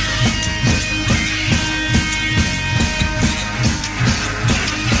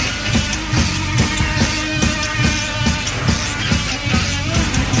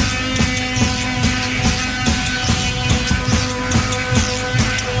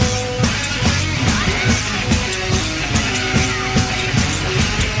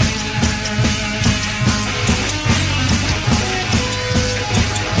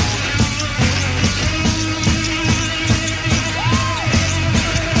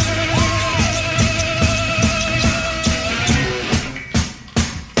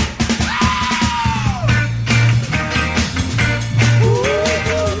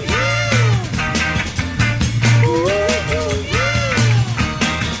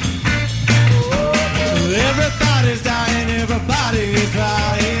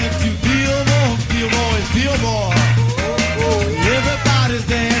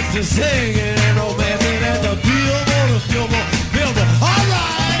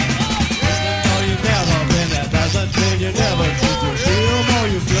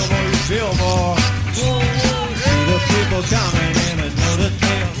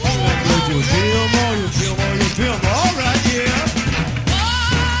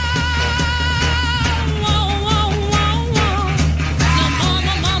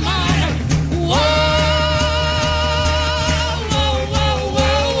 Whoa.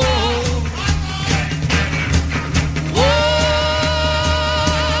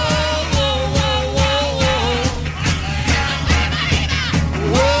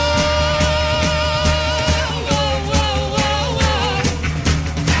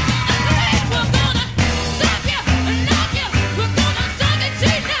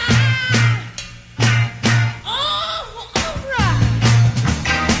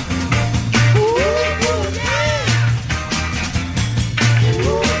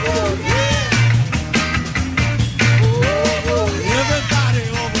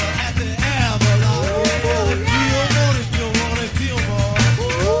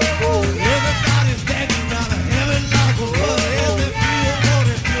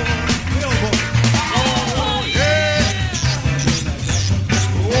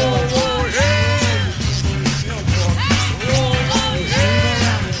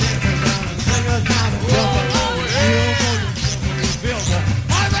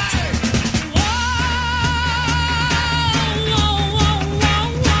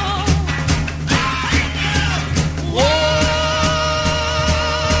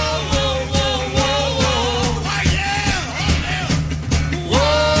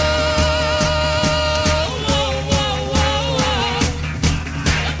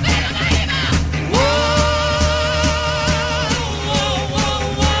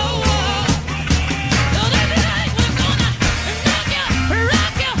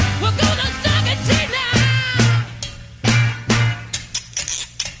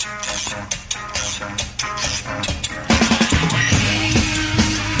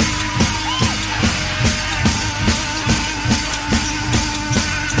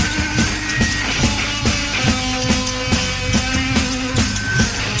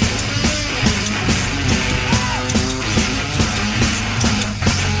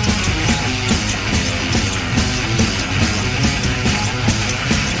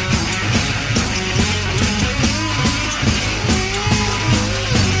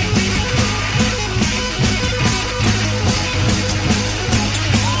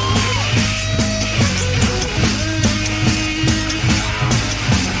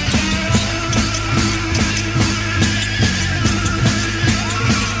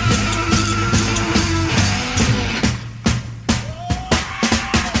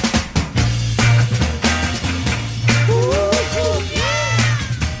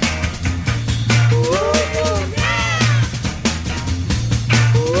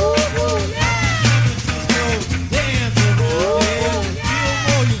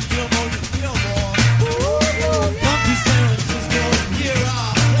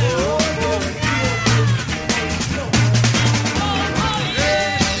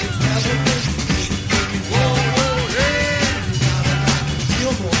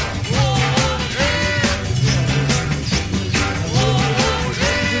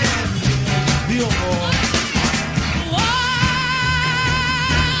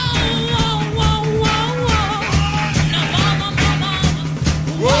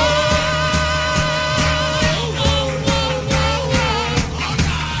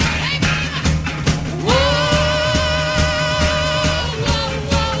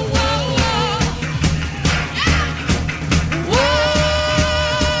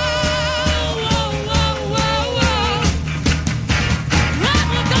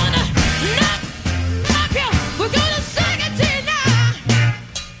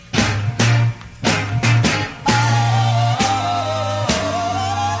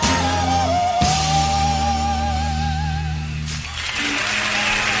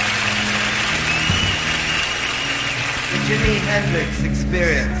 Jimi Hendrix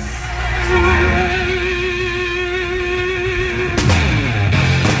Experience.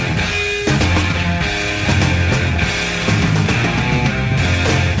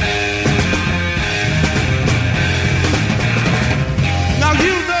 Now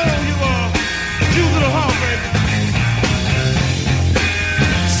you know you are a cute little heartbreaker.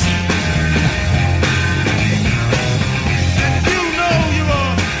 You know you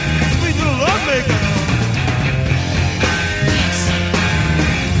are a sweet little lovemaker.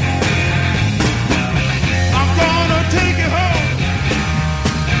 I'm gonna take you home.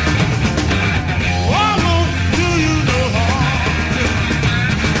 Oh, I won't do you no harm.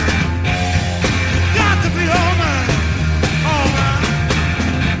 Got to be all mine, all mine.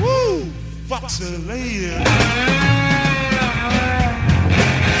 Woo, foxy lady.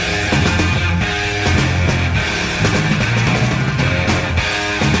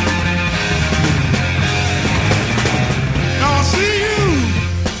 Now I see you,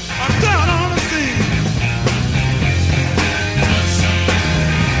 I'm down on the scene.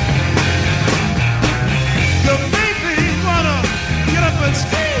 You make me wanna get up and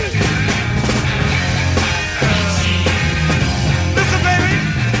scream. Listen, baby,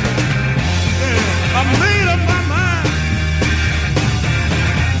 yeah, I made up my mind.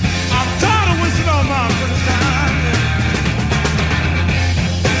 I'm tired of wasting all my precious time.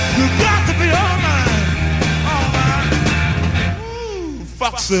 You got to be all mine, all mine. Ooh,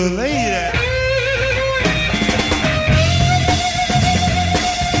 foxy lady.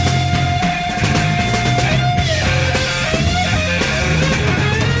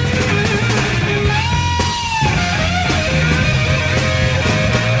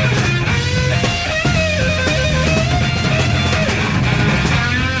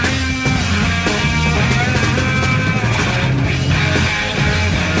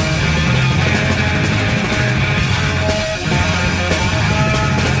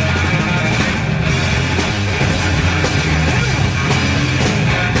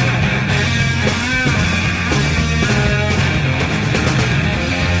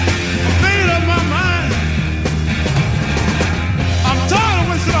 Made up my mind. I'm tired of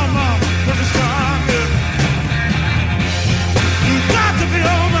wasting all my precious time. Yeah. You got to be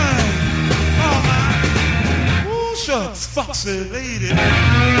all mine, all mine. Ooh, shucks, foxy lady.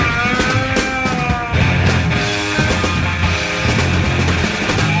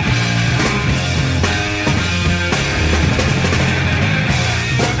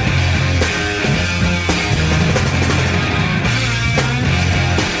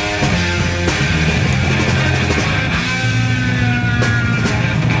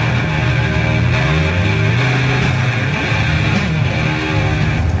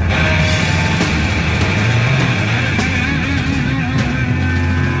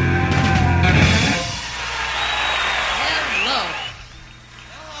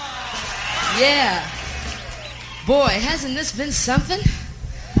 Yeah. Boy, hasn't this been something?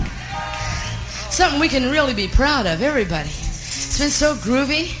 Something we can really be proud of, everybody. It's been so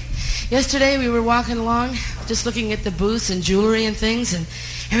groovy. Yesterday we were walking along, just looking at the booths and jewelry and things, and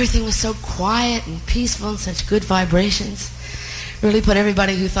everything was so quiet and peaceful and such good vibrations. Really put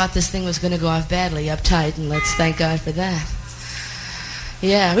everybody who thought this thing was going to go off badly uptight, and let's thank God for that.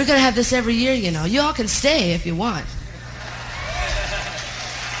 Yeah, we're going to have this every year, you know. You all can stay if you want.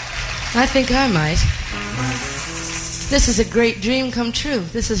 I think I might. This is a great dream come true.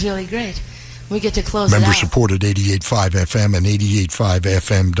 This is really great. We get to close it out. Member-supported 88.5 FM and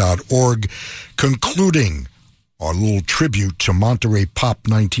 88.5fm.org, concluding our little tribute to Monterey Pop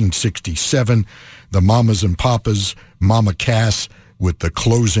 1967, the Mamas and Papas, Mama Cass with the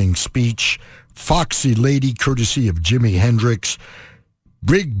closing speech, Foxy Lady, courtesy of Jimi Hendrix,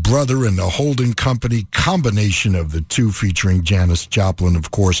 Big Brother and the Holding Company, combination of the two featuring Janis Joplin,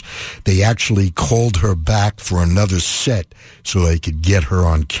 of course. They actually called her back for another set so they could get her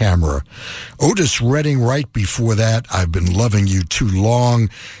on camera. Otis Redding right before that, I've Been Loving You Too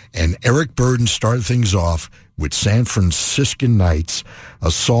Long. And Eric Burdon started things off with San Franciscan Nights, a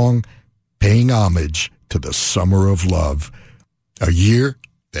song paying homage to the summer of love, a year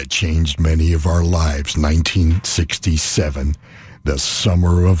that changed many of our lives, 1967. The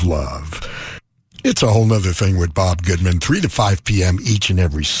Summer of Love. It's a whole nother thing with Bob Goodman, 3 to 5 p.m. each and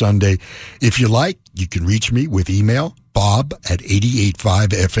every Sunday. If you like, you can reach me with email,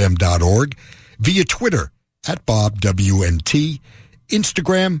 bob@885fm.org, via Twitter, @BobWNT,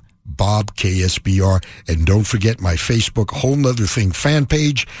 Instagram, BobKSBR, and don't forget my Facebook Whole Nother Thing fan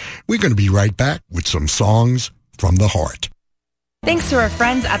page. We're going to be right back with some songs from the heart. Thanks to our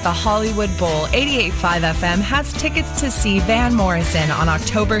friends at the Hollywood Bowl, 88.5 FM has tickets to see Van Morrison on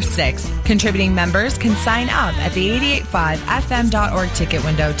October 6th. Contributing members can sign up at the 88.5fm.org ticket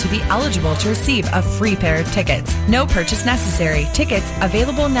window to be eligible to receive a free pair of tickets. No purchase necessary. Tickets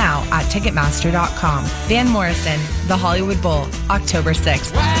available now at Ticketmaster.com. Van Morrison, the Hollywood Bowl, October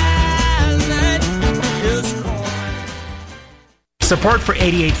 6th. Support for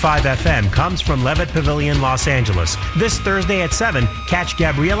 88.5 FM comes from Levitt Pavilion, Los Angeles. This Thursday at 7, catch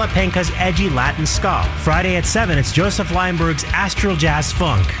Gabriela Penca's edgy Latin ska. Friday at 7, it's Joseph Leinberg's Astral Jazz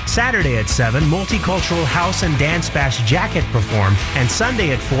Funk. Saturday at 7, multicultural house and dance bash Jacket perform. And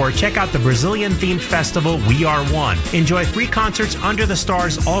Sunday at 4, check out the Brazilian-themed festival We Are One. Enjoy free concerts under the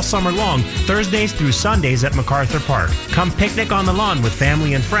stars all summer long, Thursdays through Sundays at MacArthur Park. Come picnic on the lawn with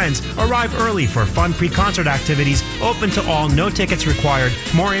family and friends. Arrive early for fun pre-concert activities, open to all, no tickets required.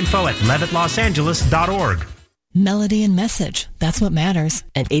 More info at levittlosangeles.org. Melody and message. That's what matters.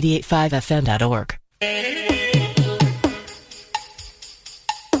 At 88.5fm.org.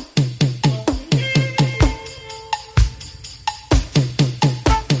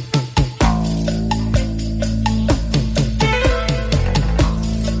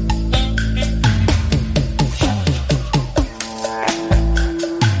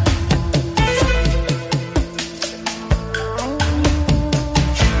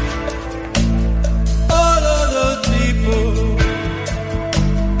 All of the people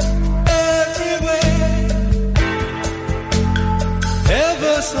everywhere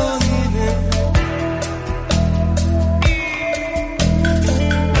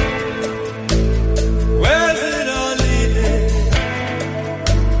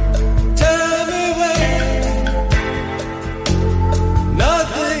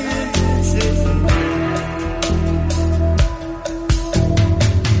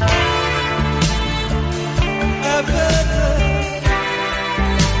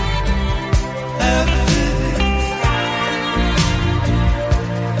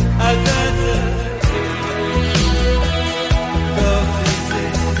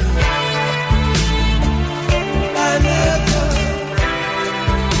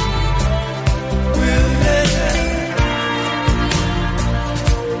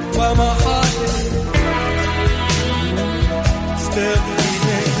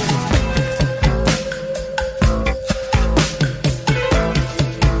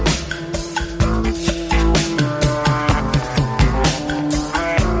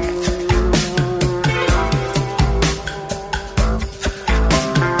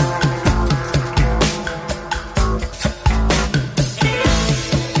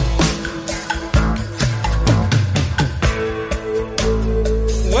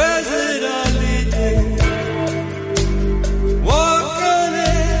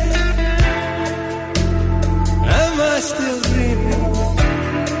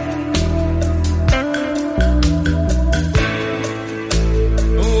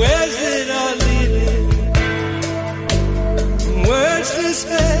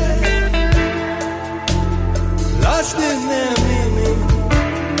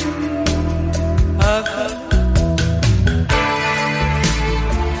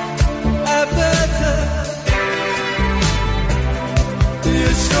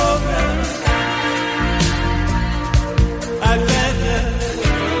feel stronger. I'd rather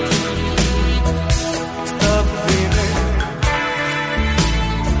stop dreaming.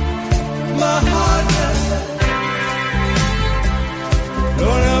 My heart has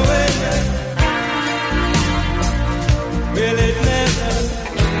blown away. Will it never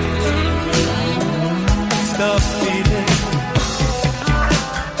stop beating?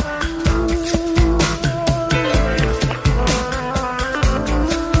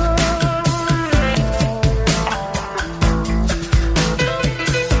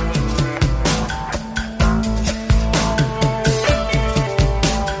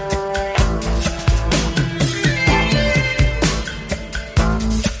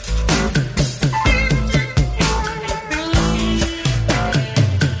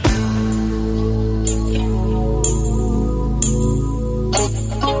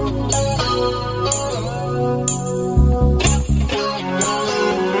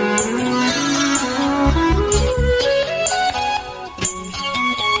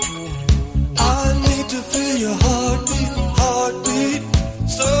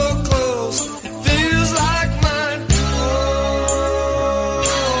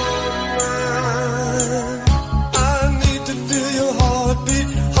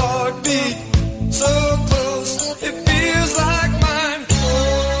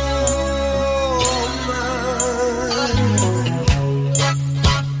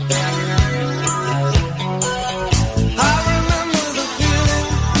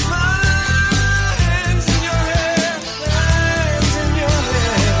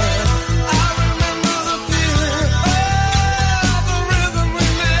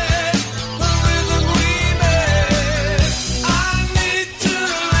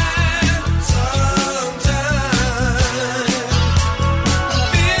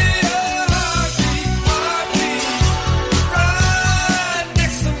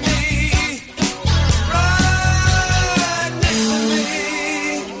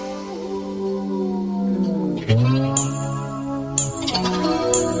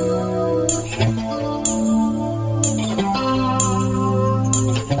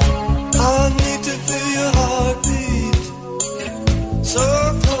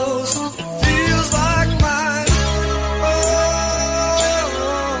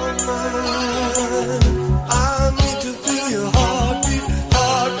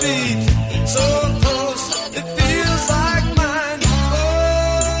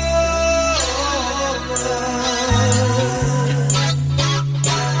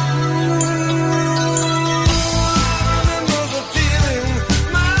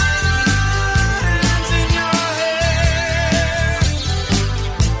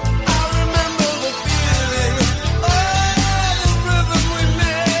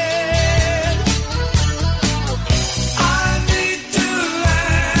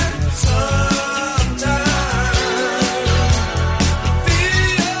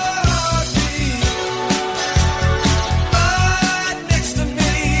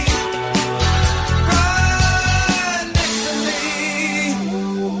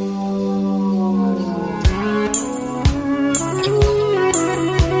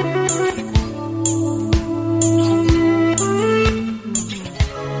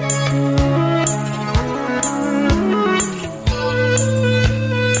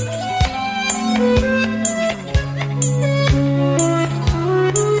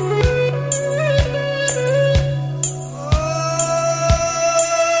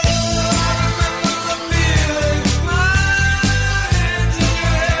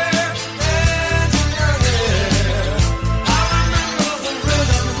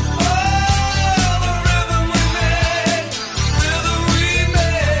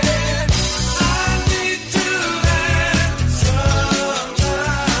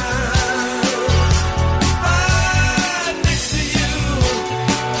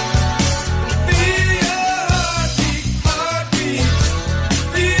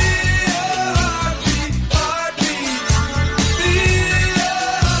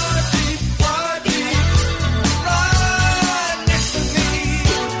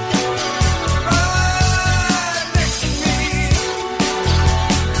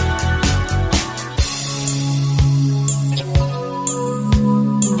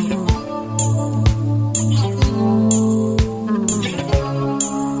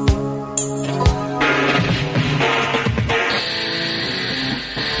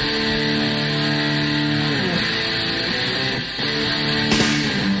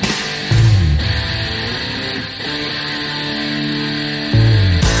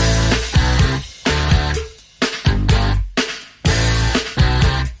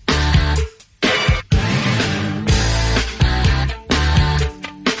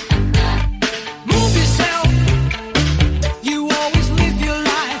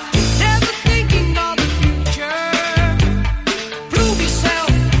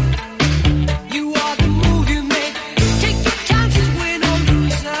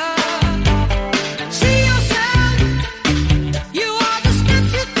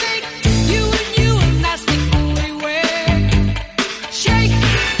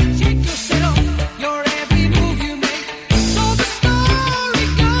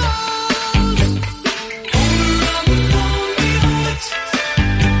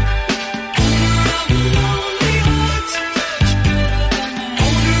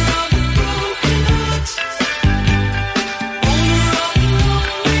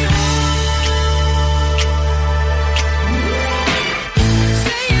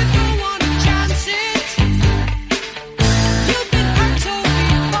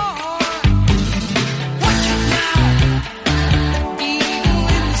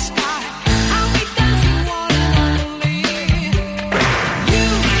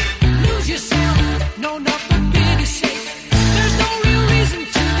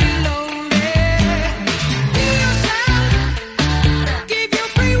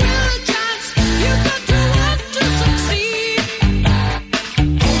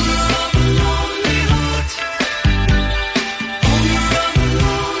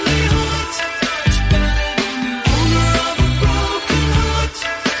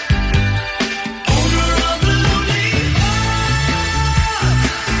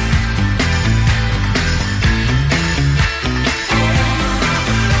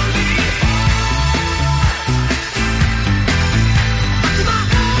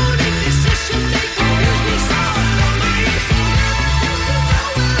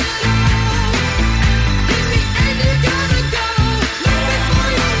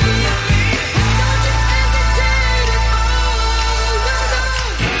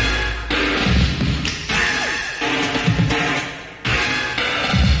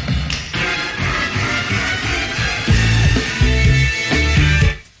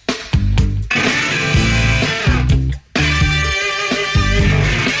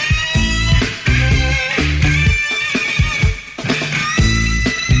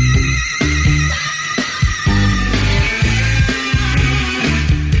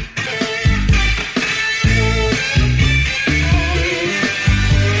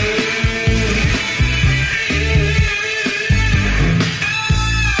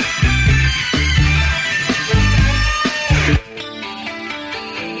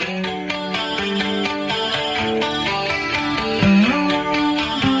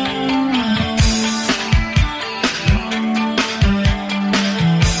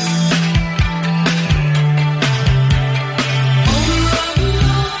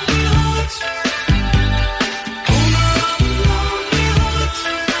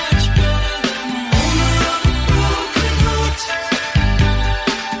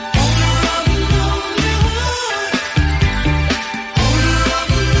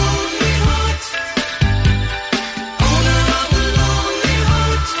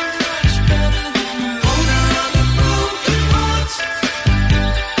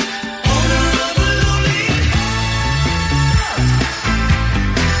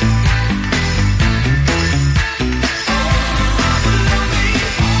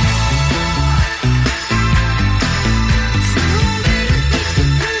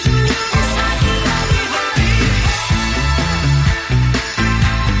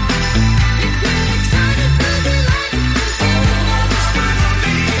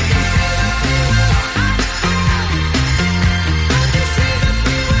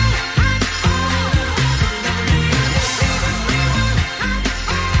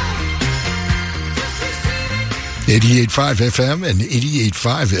 88.5 FM and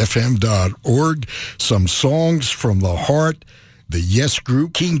 88.5fm.org. Some songs from the heart, the Yes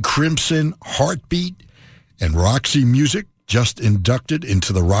Group, King Crimson, Heartbeat, and Roxy Music, just inducted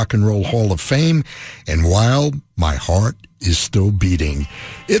into the Rock and Roll Hall of Fame. And While My Heart is Still Beating.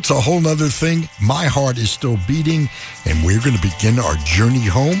 It's a whole nother thing. My heart is still beating, and we're going to begin our journey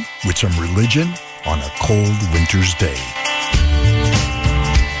home with some Religion on a cold winter's day.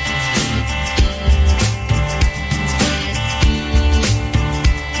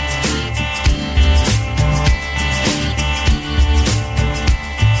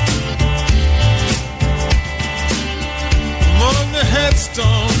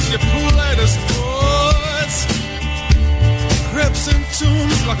 Headstones, you played us boys. Crypts and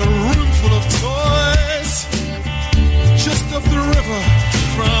tombs like a room full of toys. Just up the river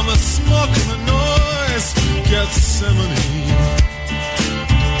from the smoke and the noise, Gethsemane.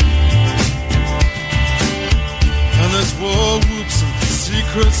 And there's war whoops and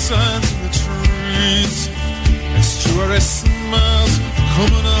secret signs in the trees. Estuary smiles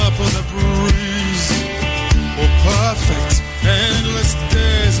coming up on the breeze. Oh, perfect, endless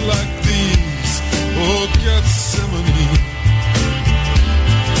days like these. Oh, Gethsemane.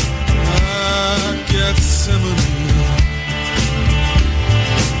 Ah, Gethsemane.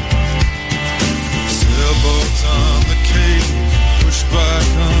 Sailboat on the cape, push back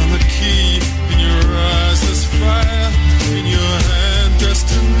on the key. In your eyes there's fire, in your hand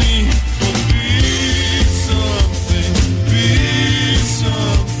destiny. Oh, be something, be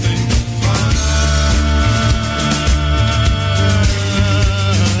something fine.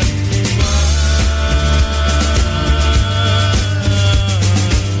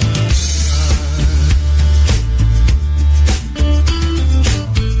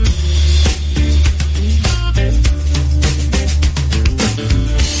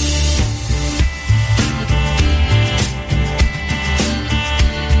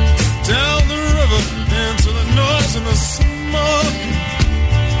 And the smoke,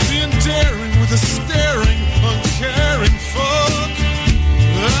 being daring with a staring, uncaring folk.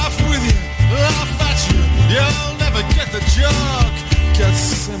 Laugh with you, laugh at you, you'll never get the joke.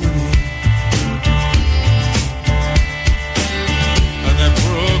 Gethsemane. And they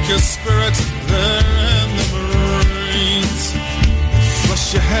broke your spirit there in the Marines.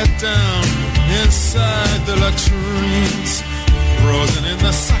 Flush your head down inside the latrines. Frozen in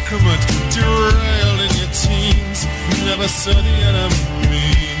the sacrament, derailed in your teens. Never saw the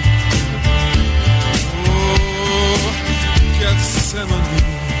enemy. Oh, Gethsemane.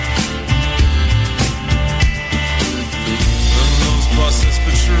 And those bosses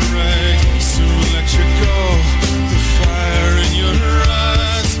betray, soon let you go. The fire in your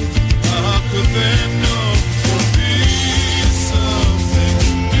eyes, how could they know? Oh, be something,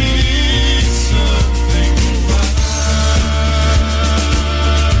 be something.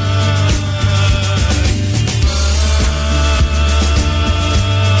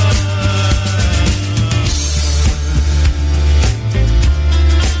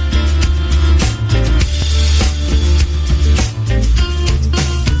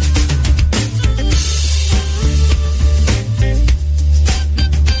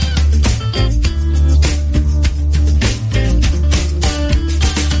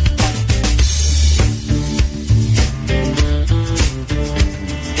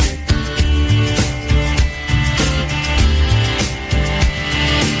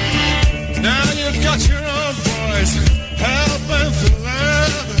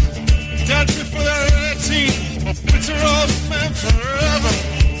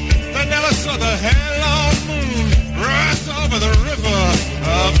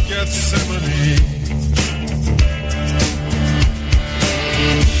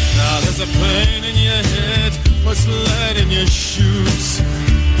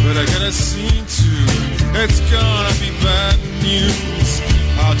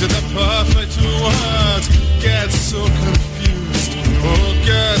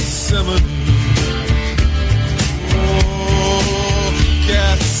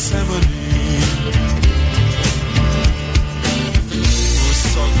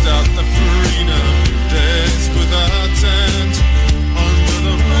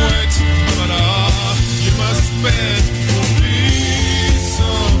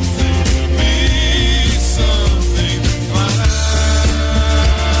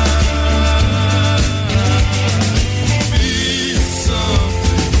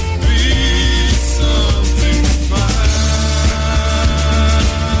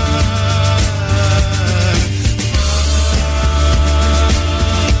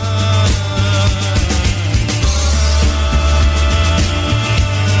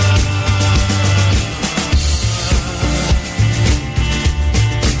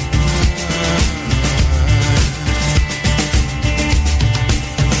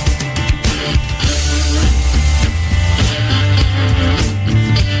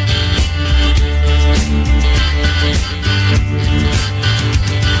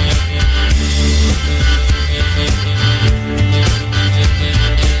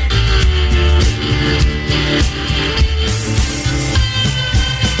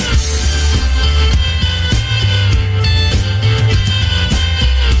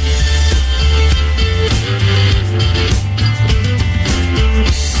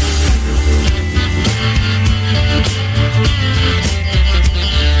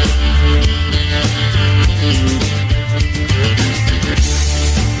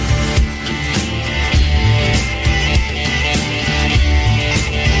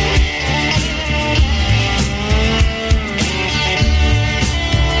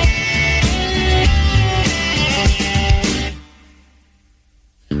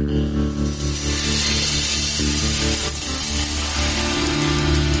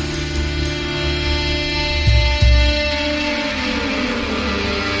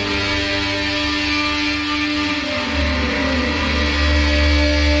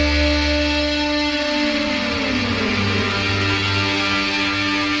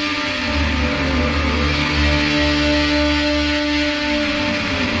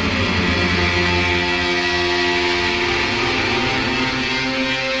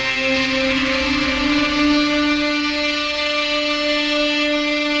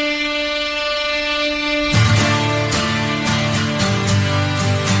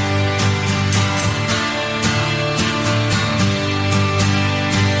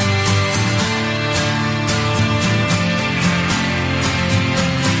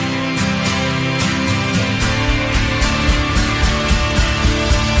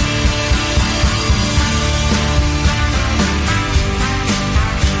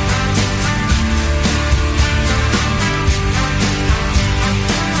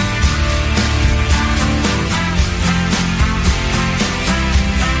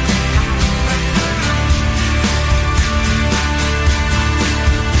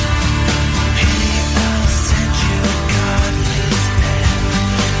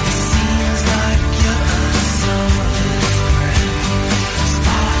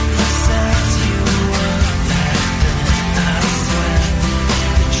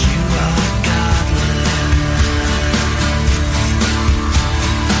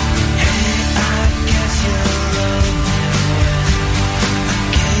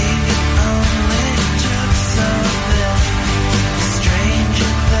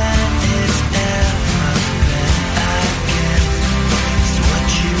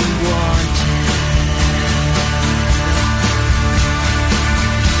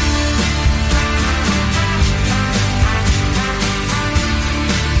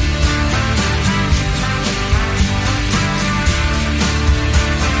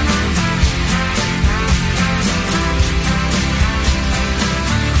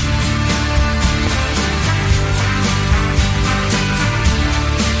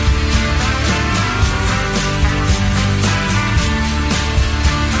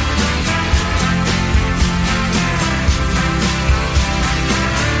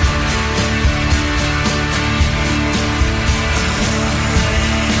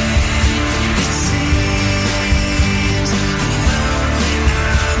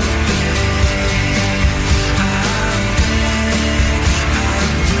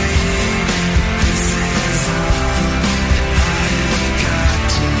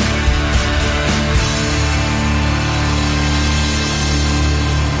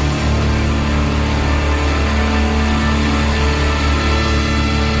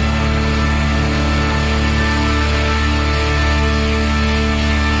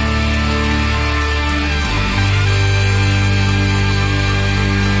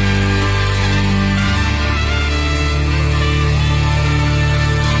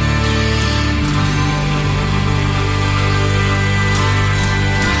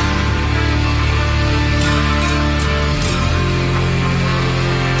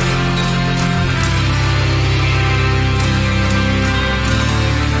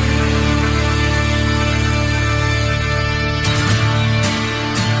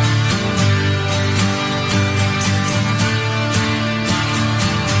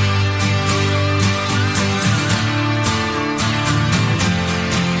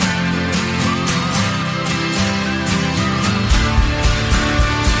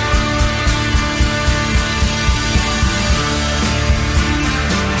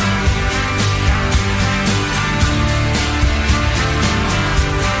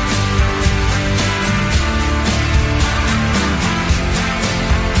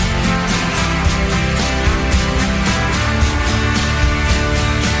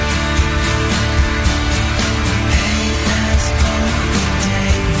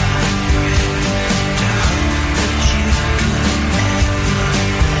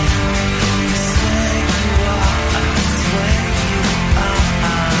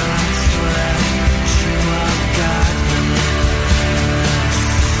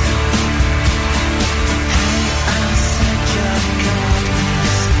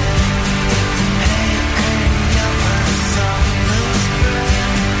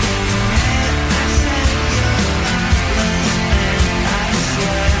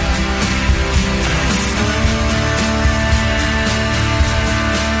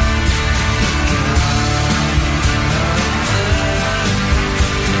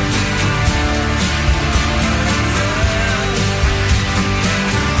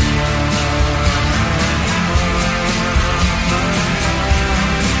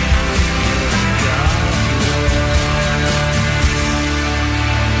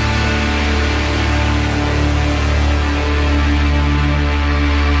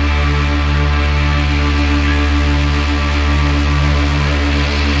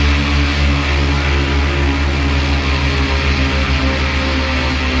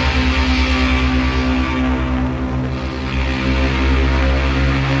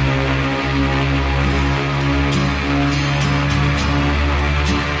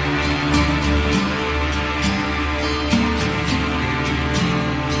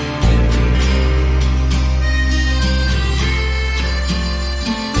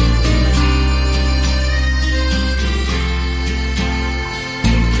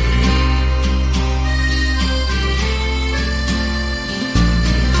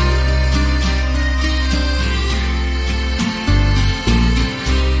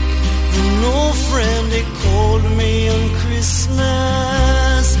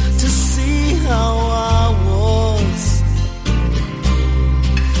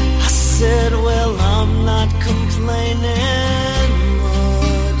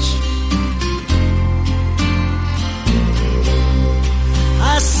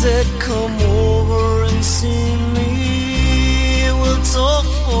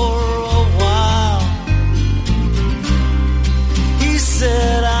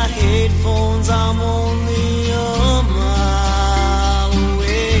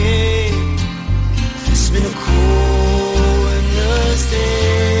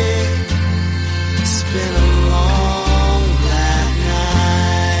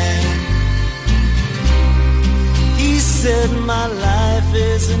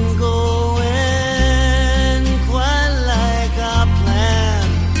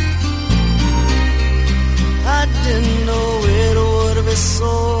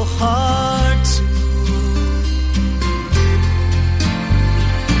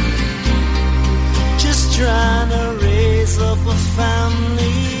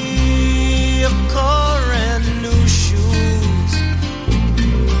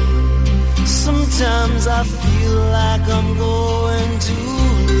 Sometimes I feel like I'm going to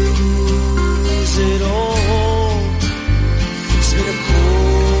lose it all. It's been a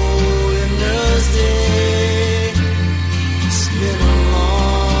cold winter's day. It's been a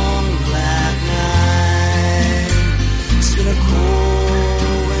long black night. It's been a cold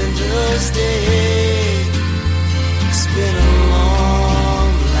winter's day. It's been a long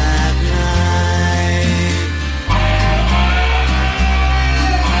black night.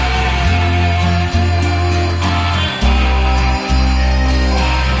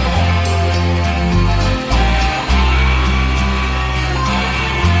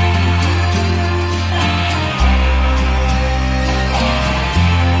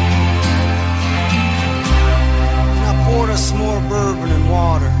 And I poured us more bourbon and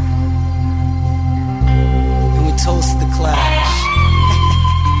water, and we toasted the clash.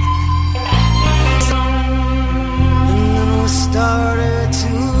 And then we started to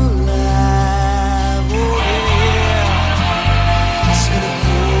laugh. Oh yeah, it's been a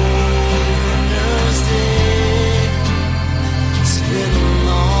cold winter's day. It's been a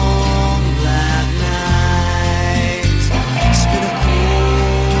long black night. It's been a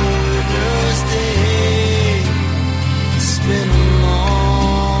cold winter's day. It's been a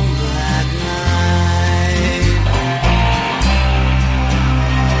long black night.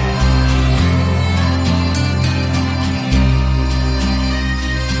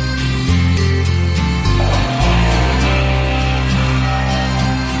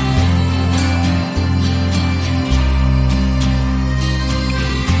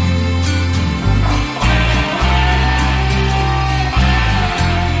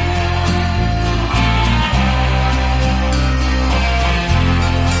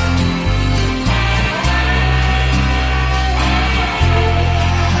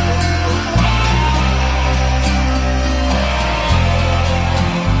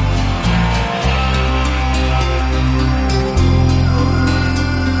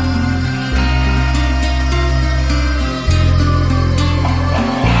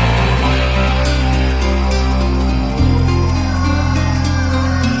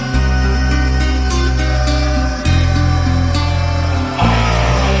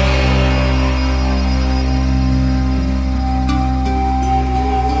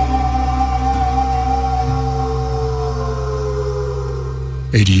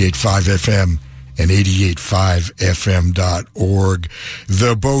 .5 FM and 88.5fm.org.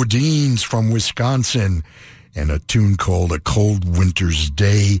 The Bodines from Wisconsin, and a tune called A Cold Winter's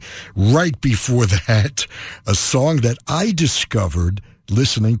Day. Right before that, a song that I discovered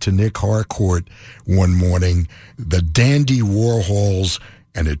listening to Nick Harcourt one morning, the Dandy Warhols,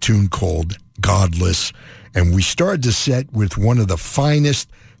 and a tune called Godless. And we started the set with one of the finest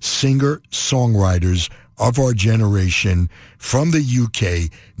singer-songwriters of our generation from the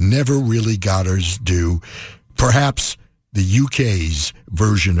UK, never really got hers due. Perhaps the UK's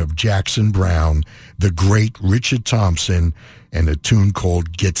version of Jackson Browne, the great Richard Thompson, and a tune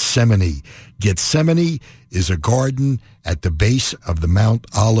called Gethsemane. Gethsemane is a garden at the base of the Mount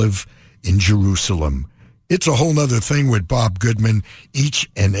Olive in Jerusalem. It's a whole nother thing with Bob Goodman each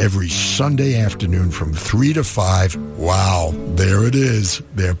and every Sunday afternoon from 3 to 5. Wow, there it is.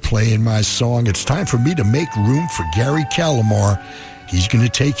 They're playing my song. It's time for me to make room for Gary Calamar. He's going to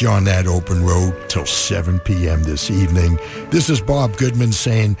take you on that open road till 7 p.m. this evening. This is Bob Goodman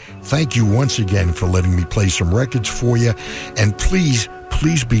saying thank you once again for letting me play some records for you. And please,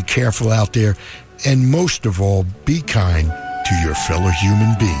 please be careful out there. And most of all, be kind to your fellow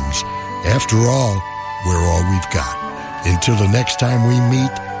human beings. After all, we're all we've got. Until the next time we meet,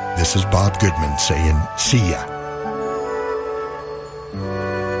 this is Bob Goodman saying, see ya.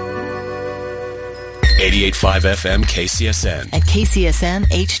 88.5 FM KCSN. At KCSN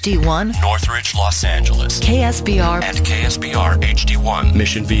HD1, Northridge, Los Angeles. KSBR, And KSBR HD1,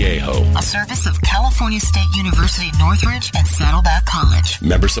 Mission Viejo. a service of California State University Northridge and Saddleback College.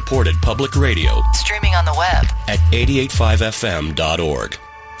 Member-supported public radio Streaming on the web at 88.5fm.org.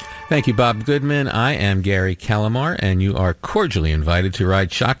 Thank you, Bob Goodman. I am Gary Calamar, and you are cordially invited to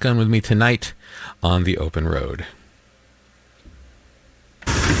ride shotgun with me tonight on the open road.